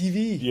asshole on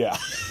TV." Yeah.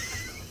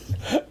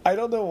 I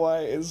don't know why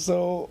it's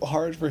so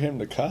hard for him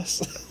to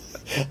cuss.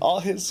 All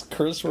his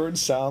curse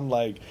words sound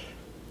like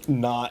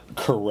not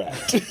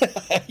correct.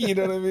 You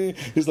know what I mean?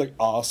 He's like,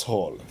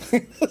 asshole.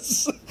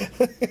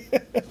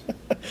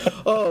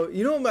 Oh,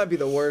 you know what might be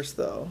the worst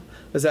though?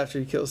 Was after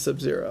he kills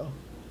Sub-Zero.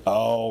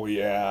 Oh,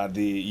 yeah.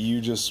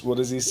 What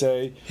does he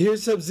say?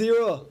 Here's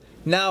Sub-Zero.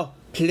 Now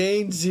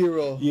Plain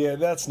Zero. Yeah,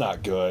 that's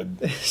not good.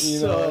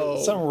 You know,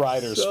 So- some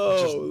writers so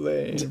just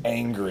lame.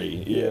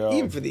 angry. You know?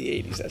 Even for the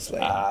 80s, that's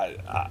lame.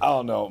 I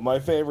don't know. My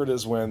favorite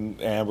is when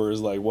Amber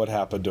is like, "What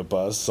happened to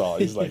Buzzsaw?"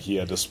 He's like, "He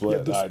had to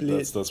split." He had to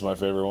split. That's my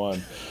favorite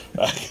one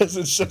because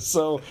it's just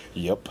so.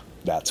 Yep,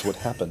 that's what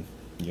happened.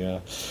 Yeah.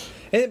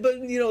 But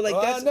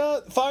that's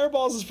No,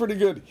 Fireballs is pretty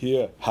good.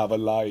 Here, have a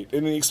light,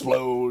 and it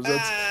explodes.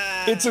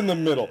 It's in the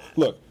middle.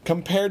 Look,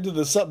 compared to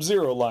the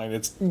Sub-Zero line,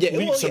 it's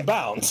leaps and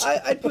bounds.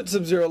 I'd put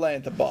Sub-Zero line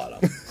at the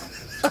bottom.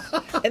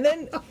 And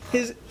then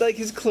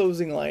his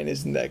closing line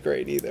isn't that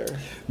great either.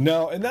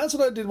 No, and that's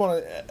what I did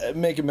want to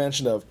make a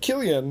mention of.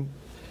 Killian,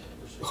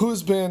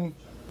 who's been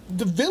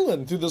the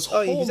villain through this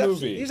whole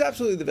movie. He's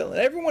absolutely the villain.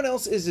 Everyone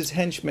else is his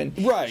henchman.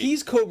 Right.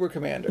 He's Cobra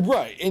Commander.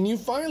 Right, and you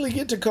finally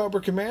get to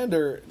Cobra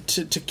Commander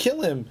to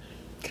kill him,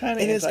 Kind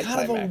of and it's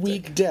kind of a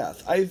weak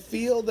death. I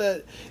feel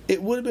that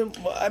it would have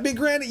been. I mean,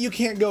 granted, you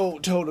can't go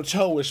toe to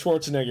toe with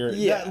Schwarzenegger.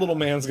 Yeah. That little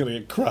man's gonna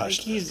get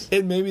crushed, Like,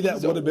 and maybe that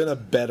he's would have been a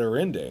old. better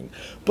ending.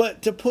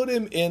 But to put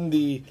him in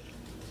the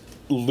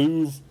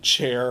Louvre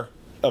chair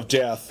of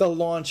death. The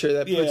launcher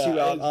that puts Yeah, you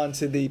out and-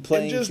 onto the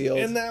playing field.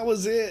 And that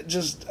was it.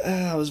 Just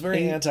it was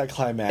very And-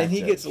 anticlimactic. And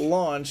he gets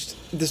launched,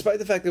 despite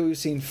the fact that we've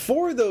seen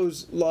 4 of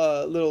those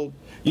little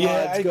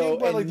Yeah, pods I go, think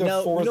by and like the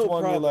no, fourth no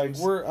one, you're like,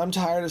 problems. I'm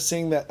tired of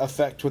seeing that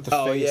effect with the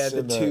Oh face. yeah, the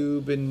and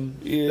tube and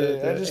Yeah, I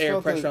the just air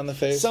felt pressure that on the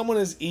face. Someone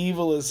as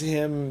evil as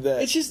him,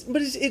 that It's just,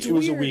 but it's it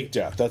was a weird. weak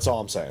death. That's all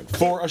I'm saying.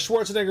 For a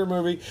Schwarzenegger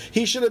movie,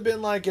 he should have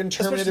been like in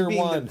Terminator being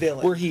the 1,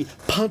 villain. where he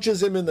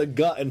punches him in the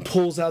gut and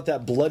pulls out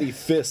that bloody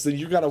fist, and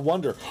you got to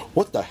wonder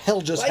what the hell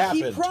just Like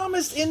happened. he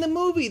promised in the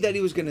movie that he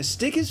was going to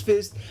stick his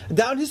fist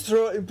down his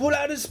throat and pull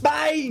out his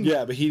spine.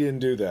 Yeah, but he didn't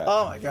do that.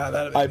 Oh my god,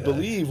 that. I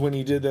believe when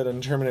he did that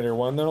in Terminator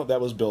 1, though,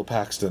 that was Bill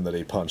Paxton that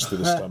he punched through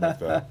the stomach,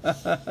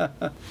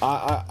 though.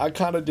 I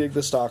kind of dig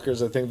the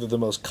Stalkers. I think they're the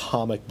most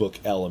comic book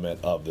element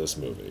of this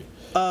movie.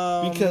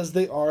 Because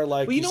they are,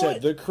 like well, you you know said,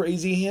 what? the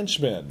crazy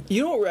henchmen.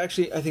 You know what? We're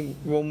actually, I think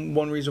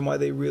one reason why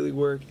they really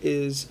work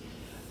is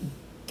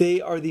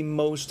they are the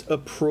most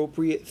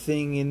appropriate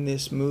thing in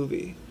this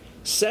movie.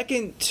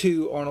 Second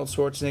to Arnold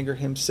Schwarzenegger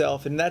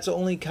himself, and that's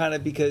only kind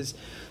of because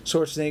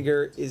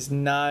Schwarzenegger is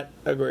not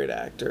a great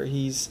actor.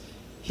 He's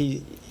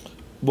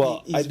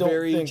Well, I don't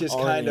very think just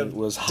Arnie kind of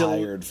was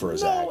hired for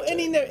his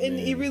acting. and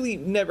he really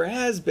never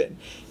has been.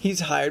 He's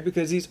hired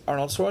because he's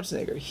Arnold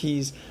Schwarzenegger.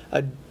 He's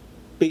a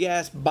big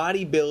ass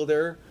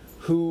bodybuilder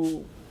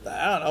who,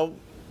 I don't know,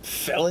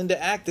 fell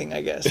into acting,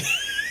 I guess.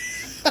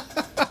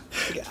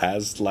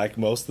 As like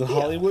most in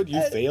Hollywood,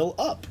 you fail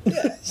up.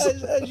 Yeah,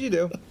 as you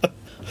do.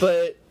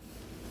 But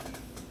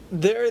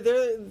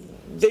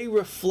they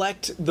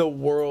reflect the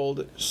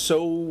world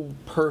so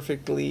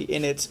perfectly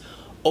in its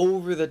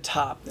over the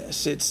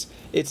topness.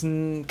 It's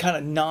kind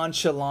of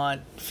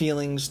nonchalant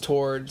feelings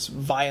towards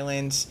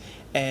violence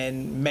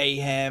and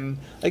mayhem.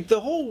 Like the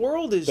whole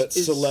world is. But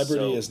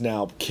celebrity so, is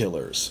now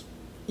killers.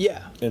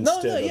 Yeah.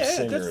 Instead of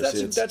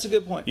singers. That's a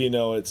good point. You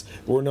know,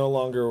 we're no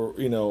longer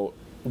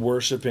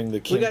worshiping the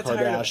Kim got tired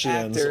of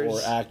Kardashians actors.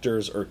 or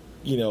actors or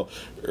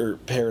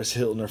Paris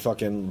Hilton or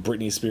fucking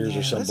Britney Spears Yeah,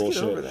 or some let's get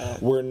bullshit. over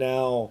that. We're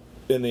now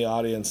in the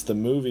audience, the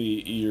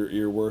movie,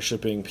 you're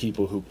worshiping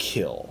people who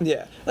kill.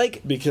 Yeah,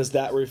 like, Because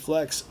that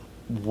reflects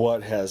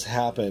what has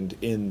happened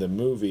in the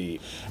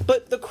movie.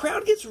 but the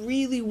crowd gets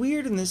really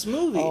weird in this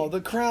movie. Oh,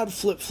 the crowd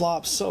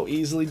flip-flops so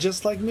easily,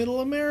 just like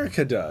Middle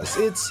America does.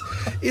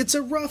 It's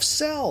a rough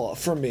sell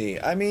for me.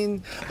 I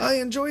mean, I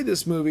enjoy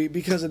this movie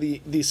because of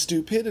the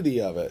stupidity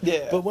of it.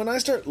 Yeah. But when I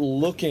start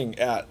looking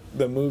at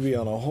the movie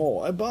on a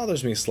whole, it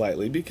bothers me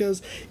slightly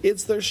because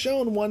they're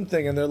showing one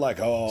thing and they're like,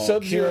 oh,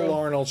 Sub-Zero. kill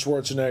Arnold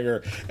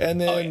Schwarzenegger,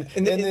 and then Oh,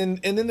 yeah.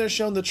 and then they're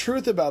showing the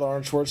truth about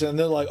Arnold Schwarzenegger, and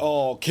they're like,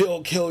 oh,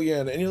 kill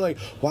Killian, and you're like,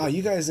 wow,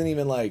 you guys didn't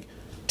even like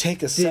take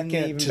a Didn't second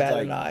even to bat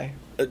like an eye.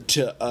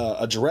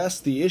 to address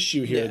the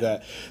issue here Yeah.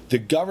 that the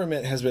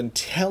government has been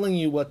telling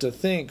you what to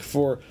think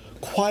for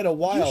quite a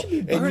while. should be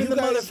And burning the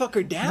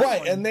motherfucker down.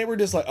 Right, and they were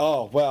just like,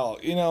 oh, well,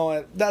 you know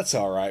what, that's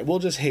all right. We'll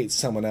just hate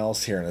someone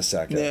else here in a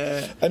second.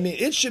 Yeah. I mean,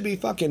 it should be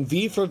fucking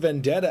V for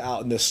Vendetta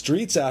out in the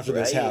streets after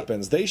this Right.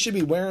 happens. They should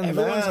be wearing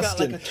Everyone's masks got,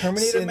 like, and a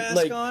Terminator and, mask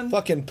like, on.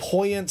 fucking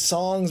poignant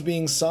songs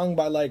being sung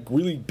by like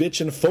really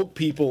bitchin' folk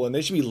people, and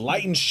they should be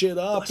lighting shit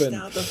up Bust and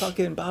out the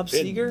fucking Bob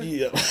and- Seger.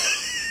 yeah.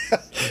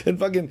 And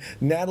fucking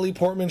Natalie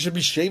Portman should be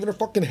shaving her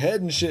fucking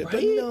head and shit. But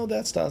Right? no,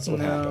 that's not what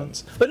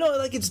happens. But no,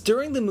 like, it's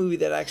during the movie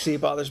that actually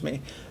bothers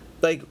me.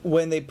 Like,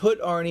 when they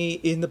put Arnie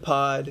in the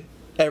pod,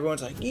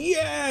 everyone's like,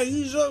 yeah,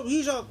 he's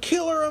a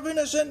killer of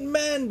innocent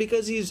men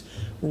because he's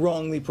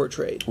wrongly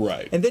portrayed.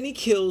 Right. And then he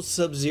kills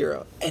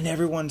Sub-Zero, and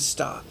everyone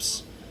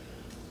stops.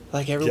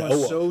 Like, everyone's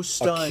oh, so a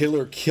stunned.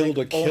 killer killed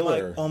Like, a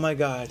killer. Oh my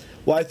god.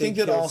 Well, I They think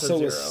that killed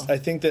also Sub-Zero. I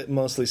think that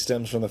mostly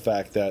stems from the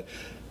fact that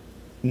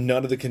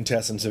none of the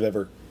contestants have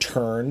ever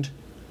turned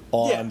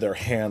on Yeah. their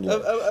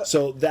handler.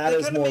 So that they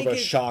is kinda more of make a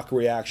it- shock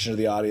reaction to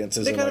the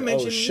audiences. They and kind of like,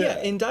 mentioned, oh shit.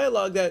 yeah, in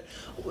dialogue that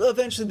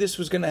eventually this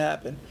was going to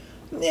happen,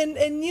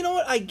 and you know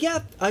what? I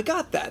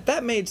got that.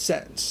 That made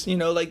sense. You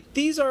know, like,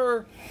 these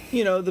are,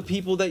 you know, the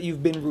people that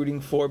you've been rooting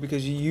for,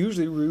 because you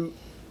usually root.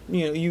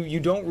 You know, you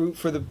don't root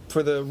for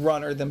the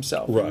runner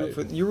themselves.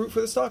 Right. You root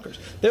for the stalkers.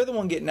 They're the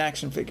one getting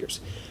action figures.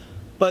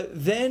 But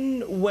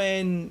then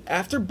when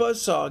after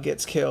Buzzsaw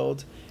gets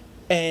killed,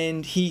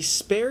 and he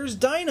spares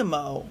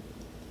Dynamo,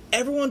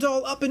 everyone's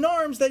all up in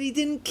arms that he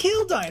didn't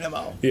kill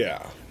Dynamo.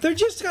 Yeah. They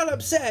just got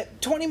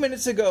upset 20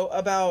 minutes ago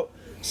about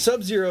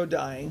Sub-Zero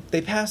dying.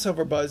 They pass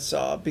over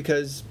Buzzsaw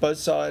because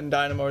Buzzsaw and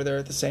Dynamo are there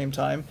at the same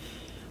time.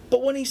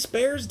 But when he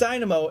spares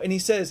Dynamo and he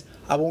says,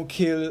 I won't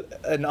kill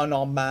an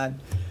unarmed man,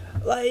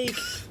 like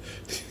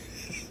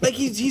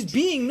he's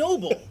being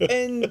noble.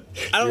 And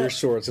I Your don't...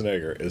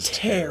 Schwarzenegger is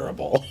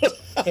Terrible.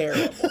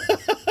 Terrible.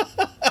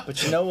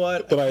 But you know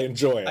what? But I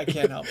enjoy it. I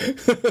can't help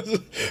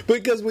it.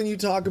 Because when you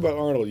talk about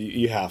Arnold,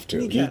 you have to.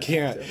 You You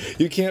can't can't.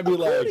 You can't be I'm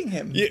like quoting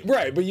him.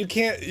 right, but you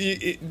can't.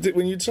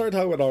 When you start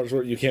talking about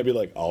Arnold, you can't be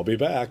like, "I'll be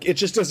back." It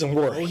just doesn't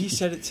work. Oh, he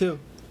said it too.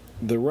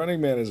 The Running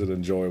Man is an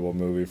enjoyable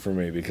movie for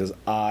me because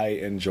I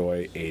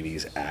enjoy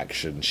 80s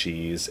action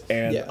cheese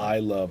and Yeah. I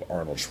love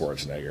Arnold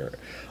Schwarzenegger.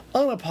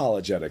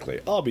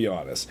 Unapologetically, I'll be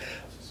honest.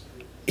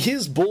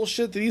 His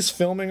bullshit that he's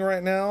filming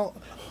right now,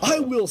 I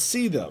will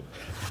see them.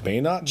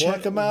 May not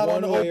check them out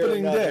on One way or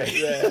opening another,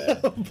 day.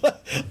 Yeah.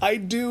 But I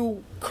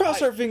do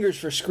Cross our fingers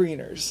for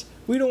screeners.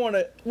 We don't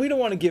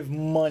want to give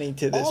money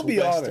to this I'll be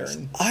Western. honest.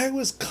 I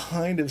was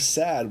kind of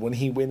sad when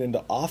he went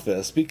into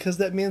office because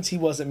that means he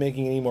wasn't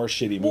making any more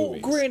shitty Well,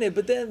 movies. granted,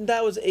 but then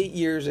that was 8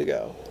 years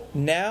ago.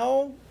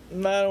 Now, I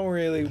don't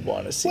really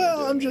want to see. him Well,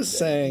 doing I'm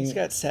just anything. saying- He's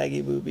got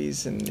saggy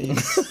boobies, and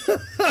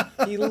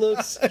he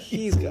looks.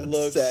 He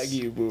looks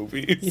saggy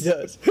movies. He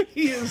does.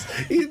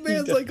 He's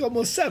man's like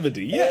almost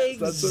 70. Yes, that's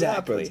what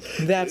exactly.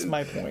 happens. That's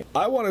my point.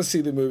 I want to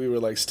see the movie where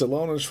like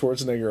Stallone and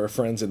Schwarzenegger are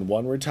friends in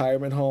one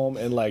retirement home,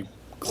 and like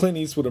Clint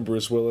Eastwood and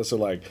Bruce Willis are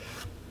like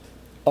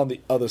on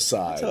the other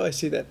side. That's how I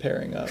see that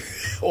pairing up.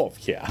 Oh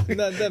yeah,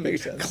 That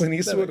makes sense. Clint That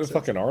Eastwood makes and sense.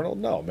 fucking Arnold?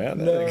 No,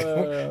 man.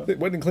 No.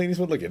 Wasn't Clint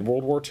Eastwood like in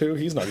World War II?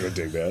 He's not going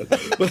to dig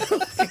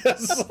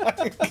that.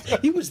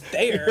 He was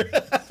there.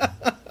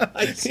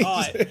 I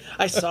saw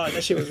it.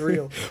 That shit was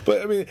real.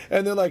 But I mean,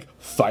 and they're like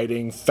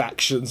fighting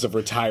factions of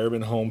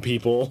retirement home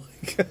people.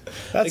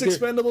 That's Like,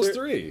 Expendables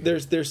 3.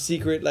 There's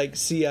secret like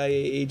CIA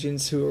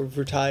agents who are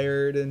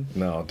retired and.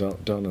 No,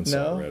 don't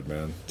insult No? Red,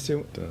 man.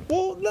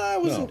 Well, no, I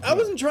wasn't. No, I no.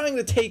 wasn't trying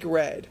to take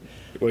Red.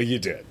 Well, you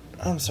did.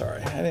 I'm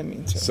sorry. I didn't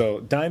mean to.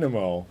 So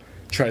Dynamo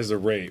tries to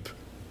rape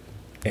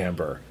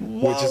Amber,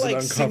 While, which is an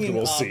like,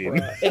 uncomfortable singing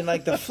scene. opera, and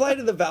like the Flight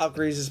of the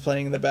Valkyries is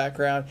playing in the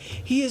background.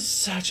 He is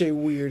such a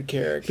weird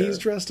character. He's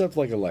dressed up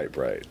like a light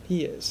bright.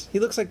 He is. He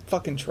looks like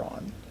fucking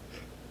Tron.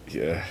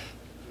 Yeah.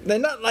 They're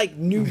not like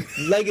new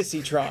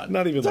Legacy Tron.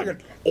 Not even I'm talking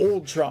like-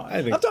 old Tron.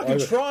 I think- I'm talking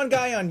I- Tron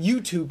guy on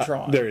YouTube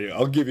Tron. There you go.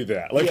 I'll give you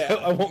that. Like Yeah.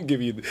 I won't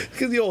give you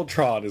because the old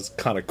Tron is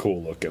kind of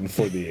cool looking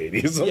for the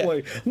 80s. I'm Yeah.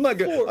 like, I'm not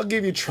gonna. I'll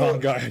give you Tron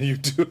guy on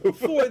YouTube.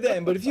 For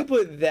them, but if you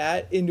put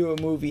that into a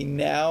movie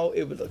now,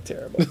 it would look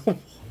terrible.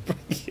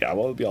 Yeah,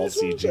 well, it'll be all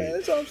That's what I'm saying. CG.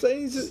 That's all I'm saying.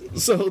 He's, just,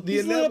 So the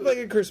he's lit up inevitable, like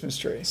a Christmas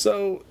tree.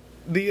 so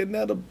the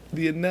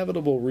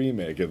inevitable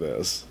remake of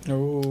this.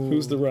 Oh.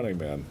 Who's the Running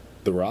Man?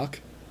 The Rock.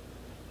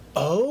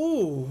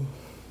 Oh,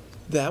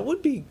 that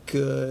would be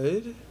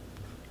good.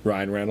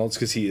 Ryan Reynolds,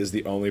 because he is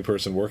the only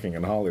person working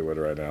in Hollywood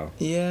right now.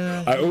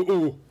 Yeah.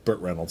 Burt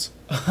Reynolds.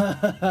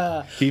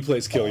 He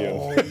plays Killian.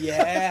 Oh,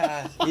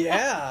 yeah.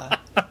 Yeah.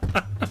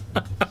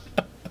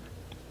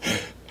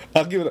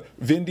 I'll give it a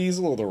Vin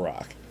Diesel or The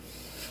Rock.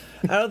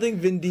 I don't think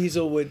Vin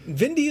Diesel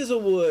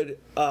would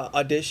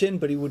audition,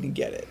 but he wouldn't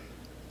get it.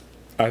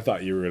 I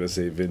thought you were going to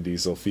say Vin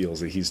Diesel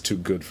feels that he's too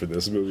good for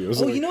this movie. I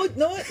was Oh, like, you know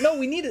what? No,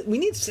 we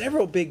need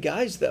several big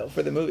guys though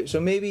for the movie. So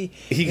maybe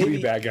he could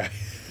be bad guy.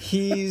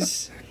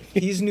 He's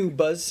new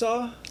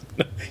Buzzsaw.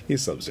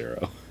 He's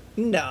Sub-Zero.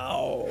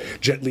 No.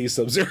 Jet Li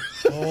Sub-Zero.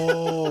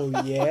 Oh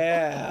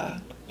yeah.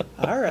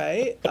 All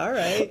right.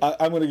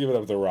 I'm going to give it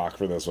up to The Rock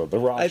for this one. The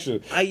Rock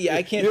should. I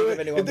can't think of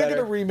anyone If they're better.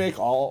 going to remake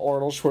all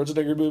Arnold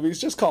Schwarzenegger movies,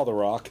 just call The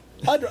Rock.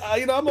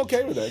 I'm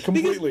okay with that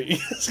completely.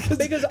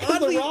 Because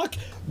oddly- The Rock,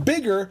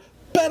 bigger,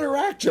 better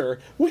actor.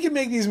 We can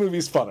make these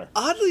movies funner.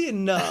 Oddly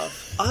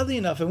enough,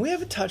 and we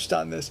haven't touched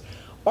on this,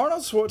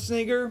 Arnold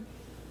Schwarzenegger,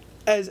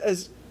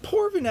 as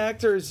poor of an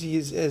actor as he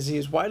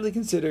is widely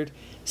considered,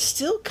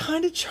 still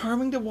kind of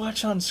charming to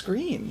watch on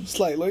screen.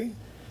 Slightly.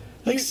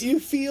 You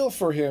feel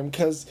for him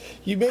because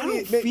you maybe I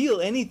don't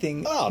feel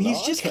anything. Oh, no,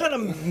 He's just I kind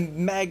of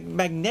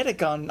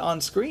magnetic on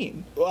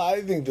screen. Well,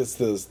 I think that's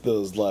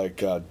those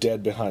like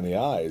dead behind the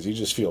eyes. You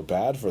just feel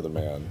bad for the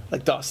man.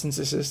 Like Dawson's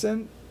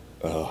assistant.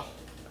 Ugh.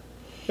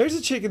 There's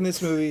a chick in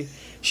this movie.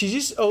 She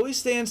just always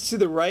stands to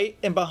the right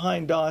and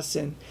behind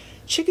Dawson.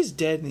 Chick is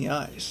dead in the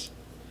eyes.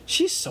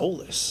 She's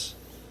soulless.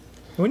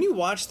 When you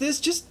watch this,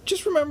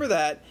 just remember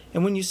that.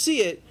 And when you see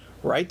it,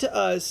 write to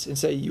us and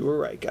say you were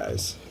right,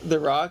 guys. The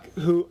Rock,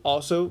 who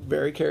also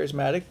very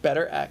charismatic,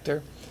 better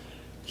actor.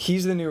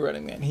 He's the new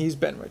Running Man. He's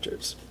Ben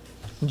Richards.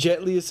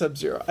 Jet Li is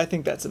Sub-Zero. I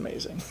think that's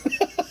amazing.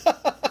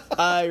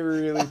 I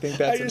really think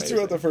that's amazing. I just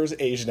threw out the first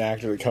Asian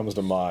actor that comes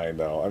to mind,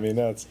 though. I mean,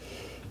 that's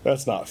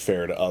not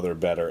fair to other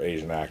better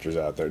Asian actors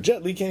out there.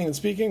 Jet Li can't even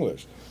speak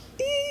English.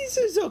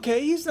 He's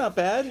okay. He's not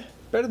bad.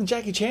 Better than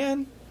Jackie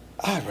Chan.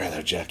 I'd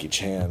rather Jackie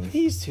Chan.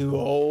 He's too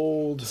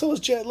old. So is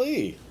Jet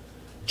Li.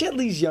 Jet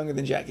Li's younger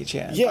than Jackie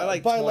Chan. Yeah, by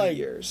 20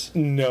 years.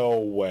 No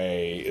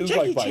way. It's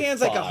Jackie by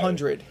Chan's like 5.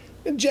 100.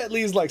 And Jet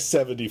Li's like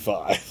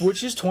 75.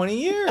 Which is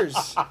 20 years.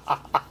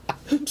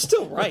 I'm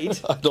still right.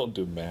 I don't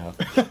do math.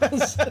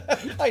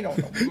 I don't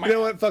know. You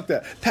know what? Fuck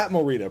that. Pat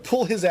Morita,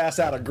 pull his ass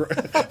out of.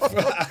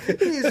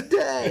 He's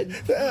dead.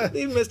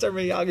 Leave Mr.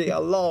 Miyagi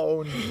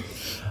alone.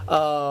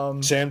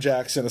 Sam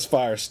Jackson is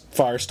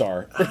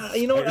Firestar.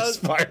 You know what?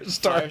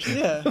 Firestar.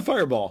 Yeah.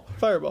 Fireball.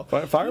 Fireball.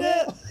 Fireball?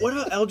 Nah, what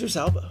about Eldris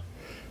Elba?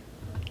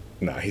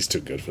 Nah, he's too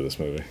good for this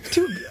movie.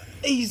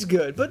 He's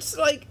good, but it's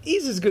like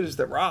he's as good as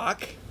The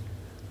Rock.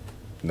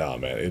 Nah,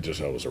 man, it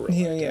just was a real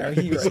Yeah,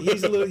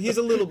 he's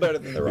a little better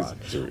than The Rock.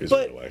 He's a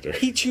but real actor.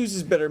 he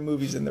chooses better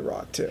movies than The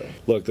Rock too.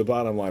 Look, the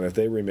bottom line, if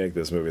they remake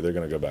this movie, they're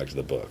going to go back to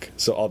the book.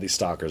 So all these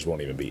stalkers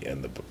won't even be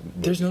in the book.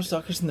 There's no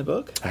stalkers in the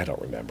book? I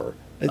don't remember.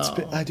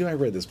 I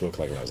read this book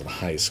like when I was in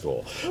high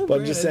school. Oh, but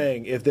I'm just really?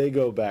 saying, if they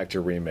go back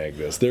to remake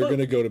this, they're going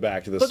to go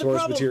back to the but the source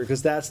problem- material,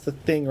 because that's the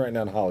thing right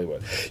now in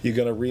Hollywood. You're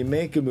going to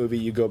remake a movie,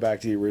 you go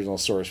back to the original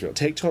source material.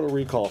 Take Total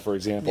Recall, for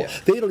example. Yeah.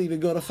 They don't even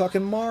go to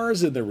fucking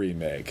Mars in the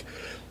remake.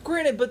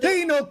 Granted, but There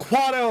ain't no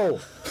Quado,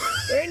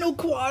 there ain't no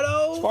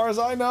Quado. as far as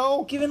I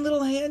know. Giving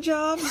little hand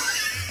jobs.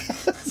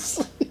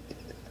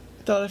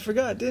 Thought I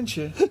forgot, didn't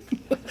you?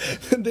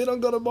 They don't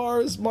go to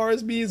Mars.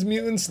 Mars means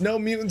mutants. No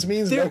mutants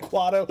means no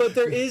Quado. But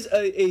there is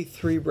a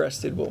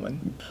three-breasted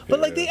woman. But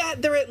like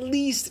they're at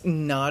least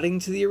nodding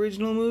to the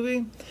original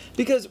movie,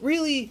 because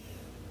really,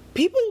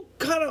 people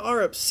kind of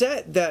are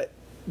upset that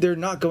they're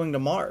not going to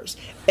Mars.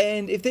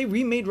 And if they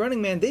remade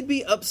Running Man, they'd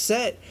be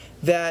upset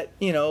that,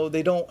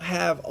 they don't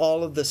have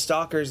all of the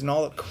stalkers and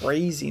all the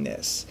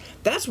craziness.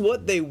 That's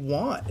what they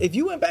want. If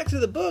you went back to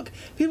the book,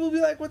 people would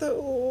be like, what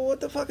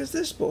the fuck is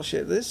this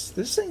bullshit?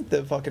 This ain't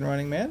the fucking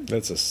Running Man.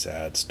 That's a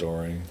sad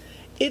story.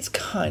 It's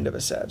kind of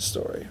a sad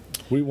story.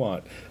 We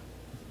want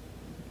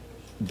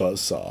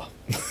Buzzsaw.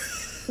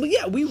 Well,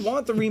 yeah, we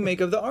want the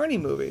remake of the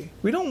Arnie movie.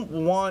 We don't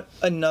want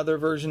another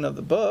version of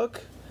the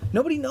book.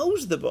 Nobody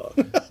knows the book.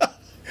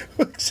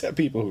 Except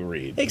people who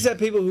read. Except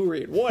people who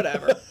read.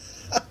 Whatever.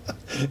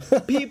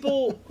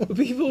 people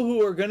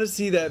who are going to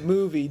see that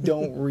movie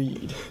don't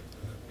read.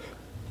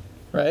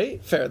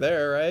 Right? Fair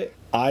there, right?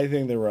 I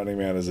think The Running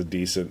Man is a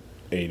decent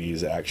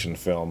 80s action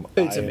film.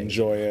 It's I amazing.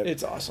 enjoy it.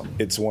 It's awesome.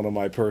 It's one of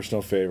my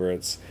personal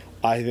favorites.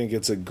 I think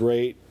it's a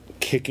great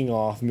kicking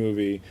off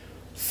movie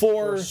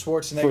for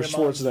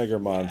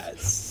Schwarzenegger Month.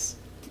 Yes.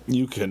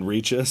 You can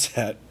reach us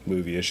at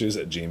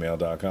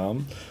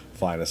movieissues@gmail.com.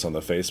 Find us on the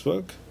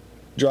Facebook.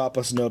 Drop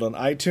us a note on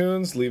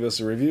iTunes. Leave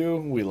us a review.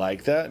 We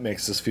like that. It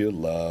makes us feel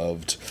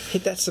loved.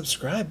 Hit that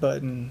subscribe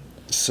button.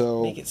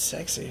 So, Make it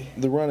sexy.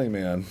 The Running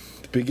Man,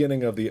 the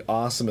beginning of the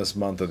awesomest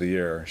month of the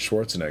year,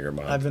 Schwarzenegger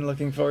Month. I've been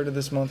looking forward to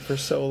this month for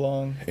so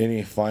long.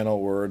 Any final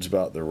words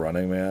about The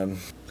Running Man?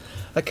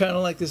 I kind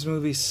of like this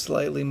movie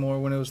slightly more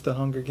when it was The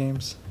Hunger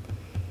Games.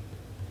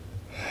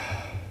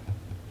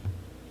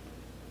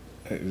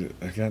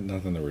 I got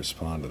nothing to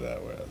respond to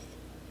that with.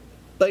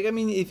 Like, I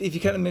mean, if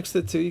you kind of mix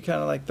the two, you kind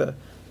of like the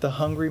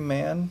Hungry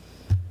Man.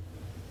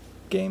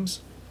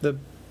 games? The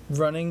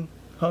running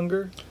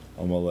hunger?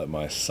 I'm gonna let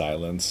my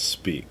silence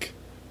speak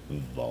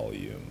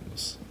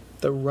volumes.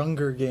 The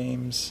Runger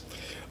games.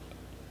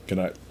 Can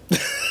I?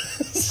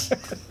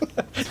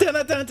 Dun,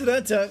 dun, dun, dun,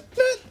 dun, dun.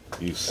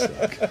 You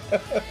suck.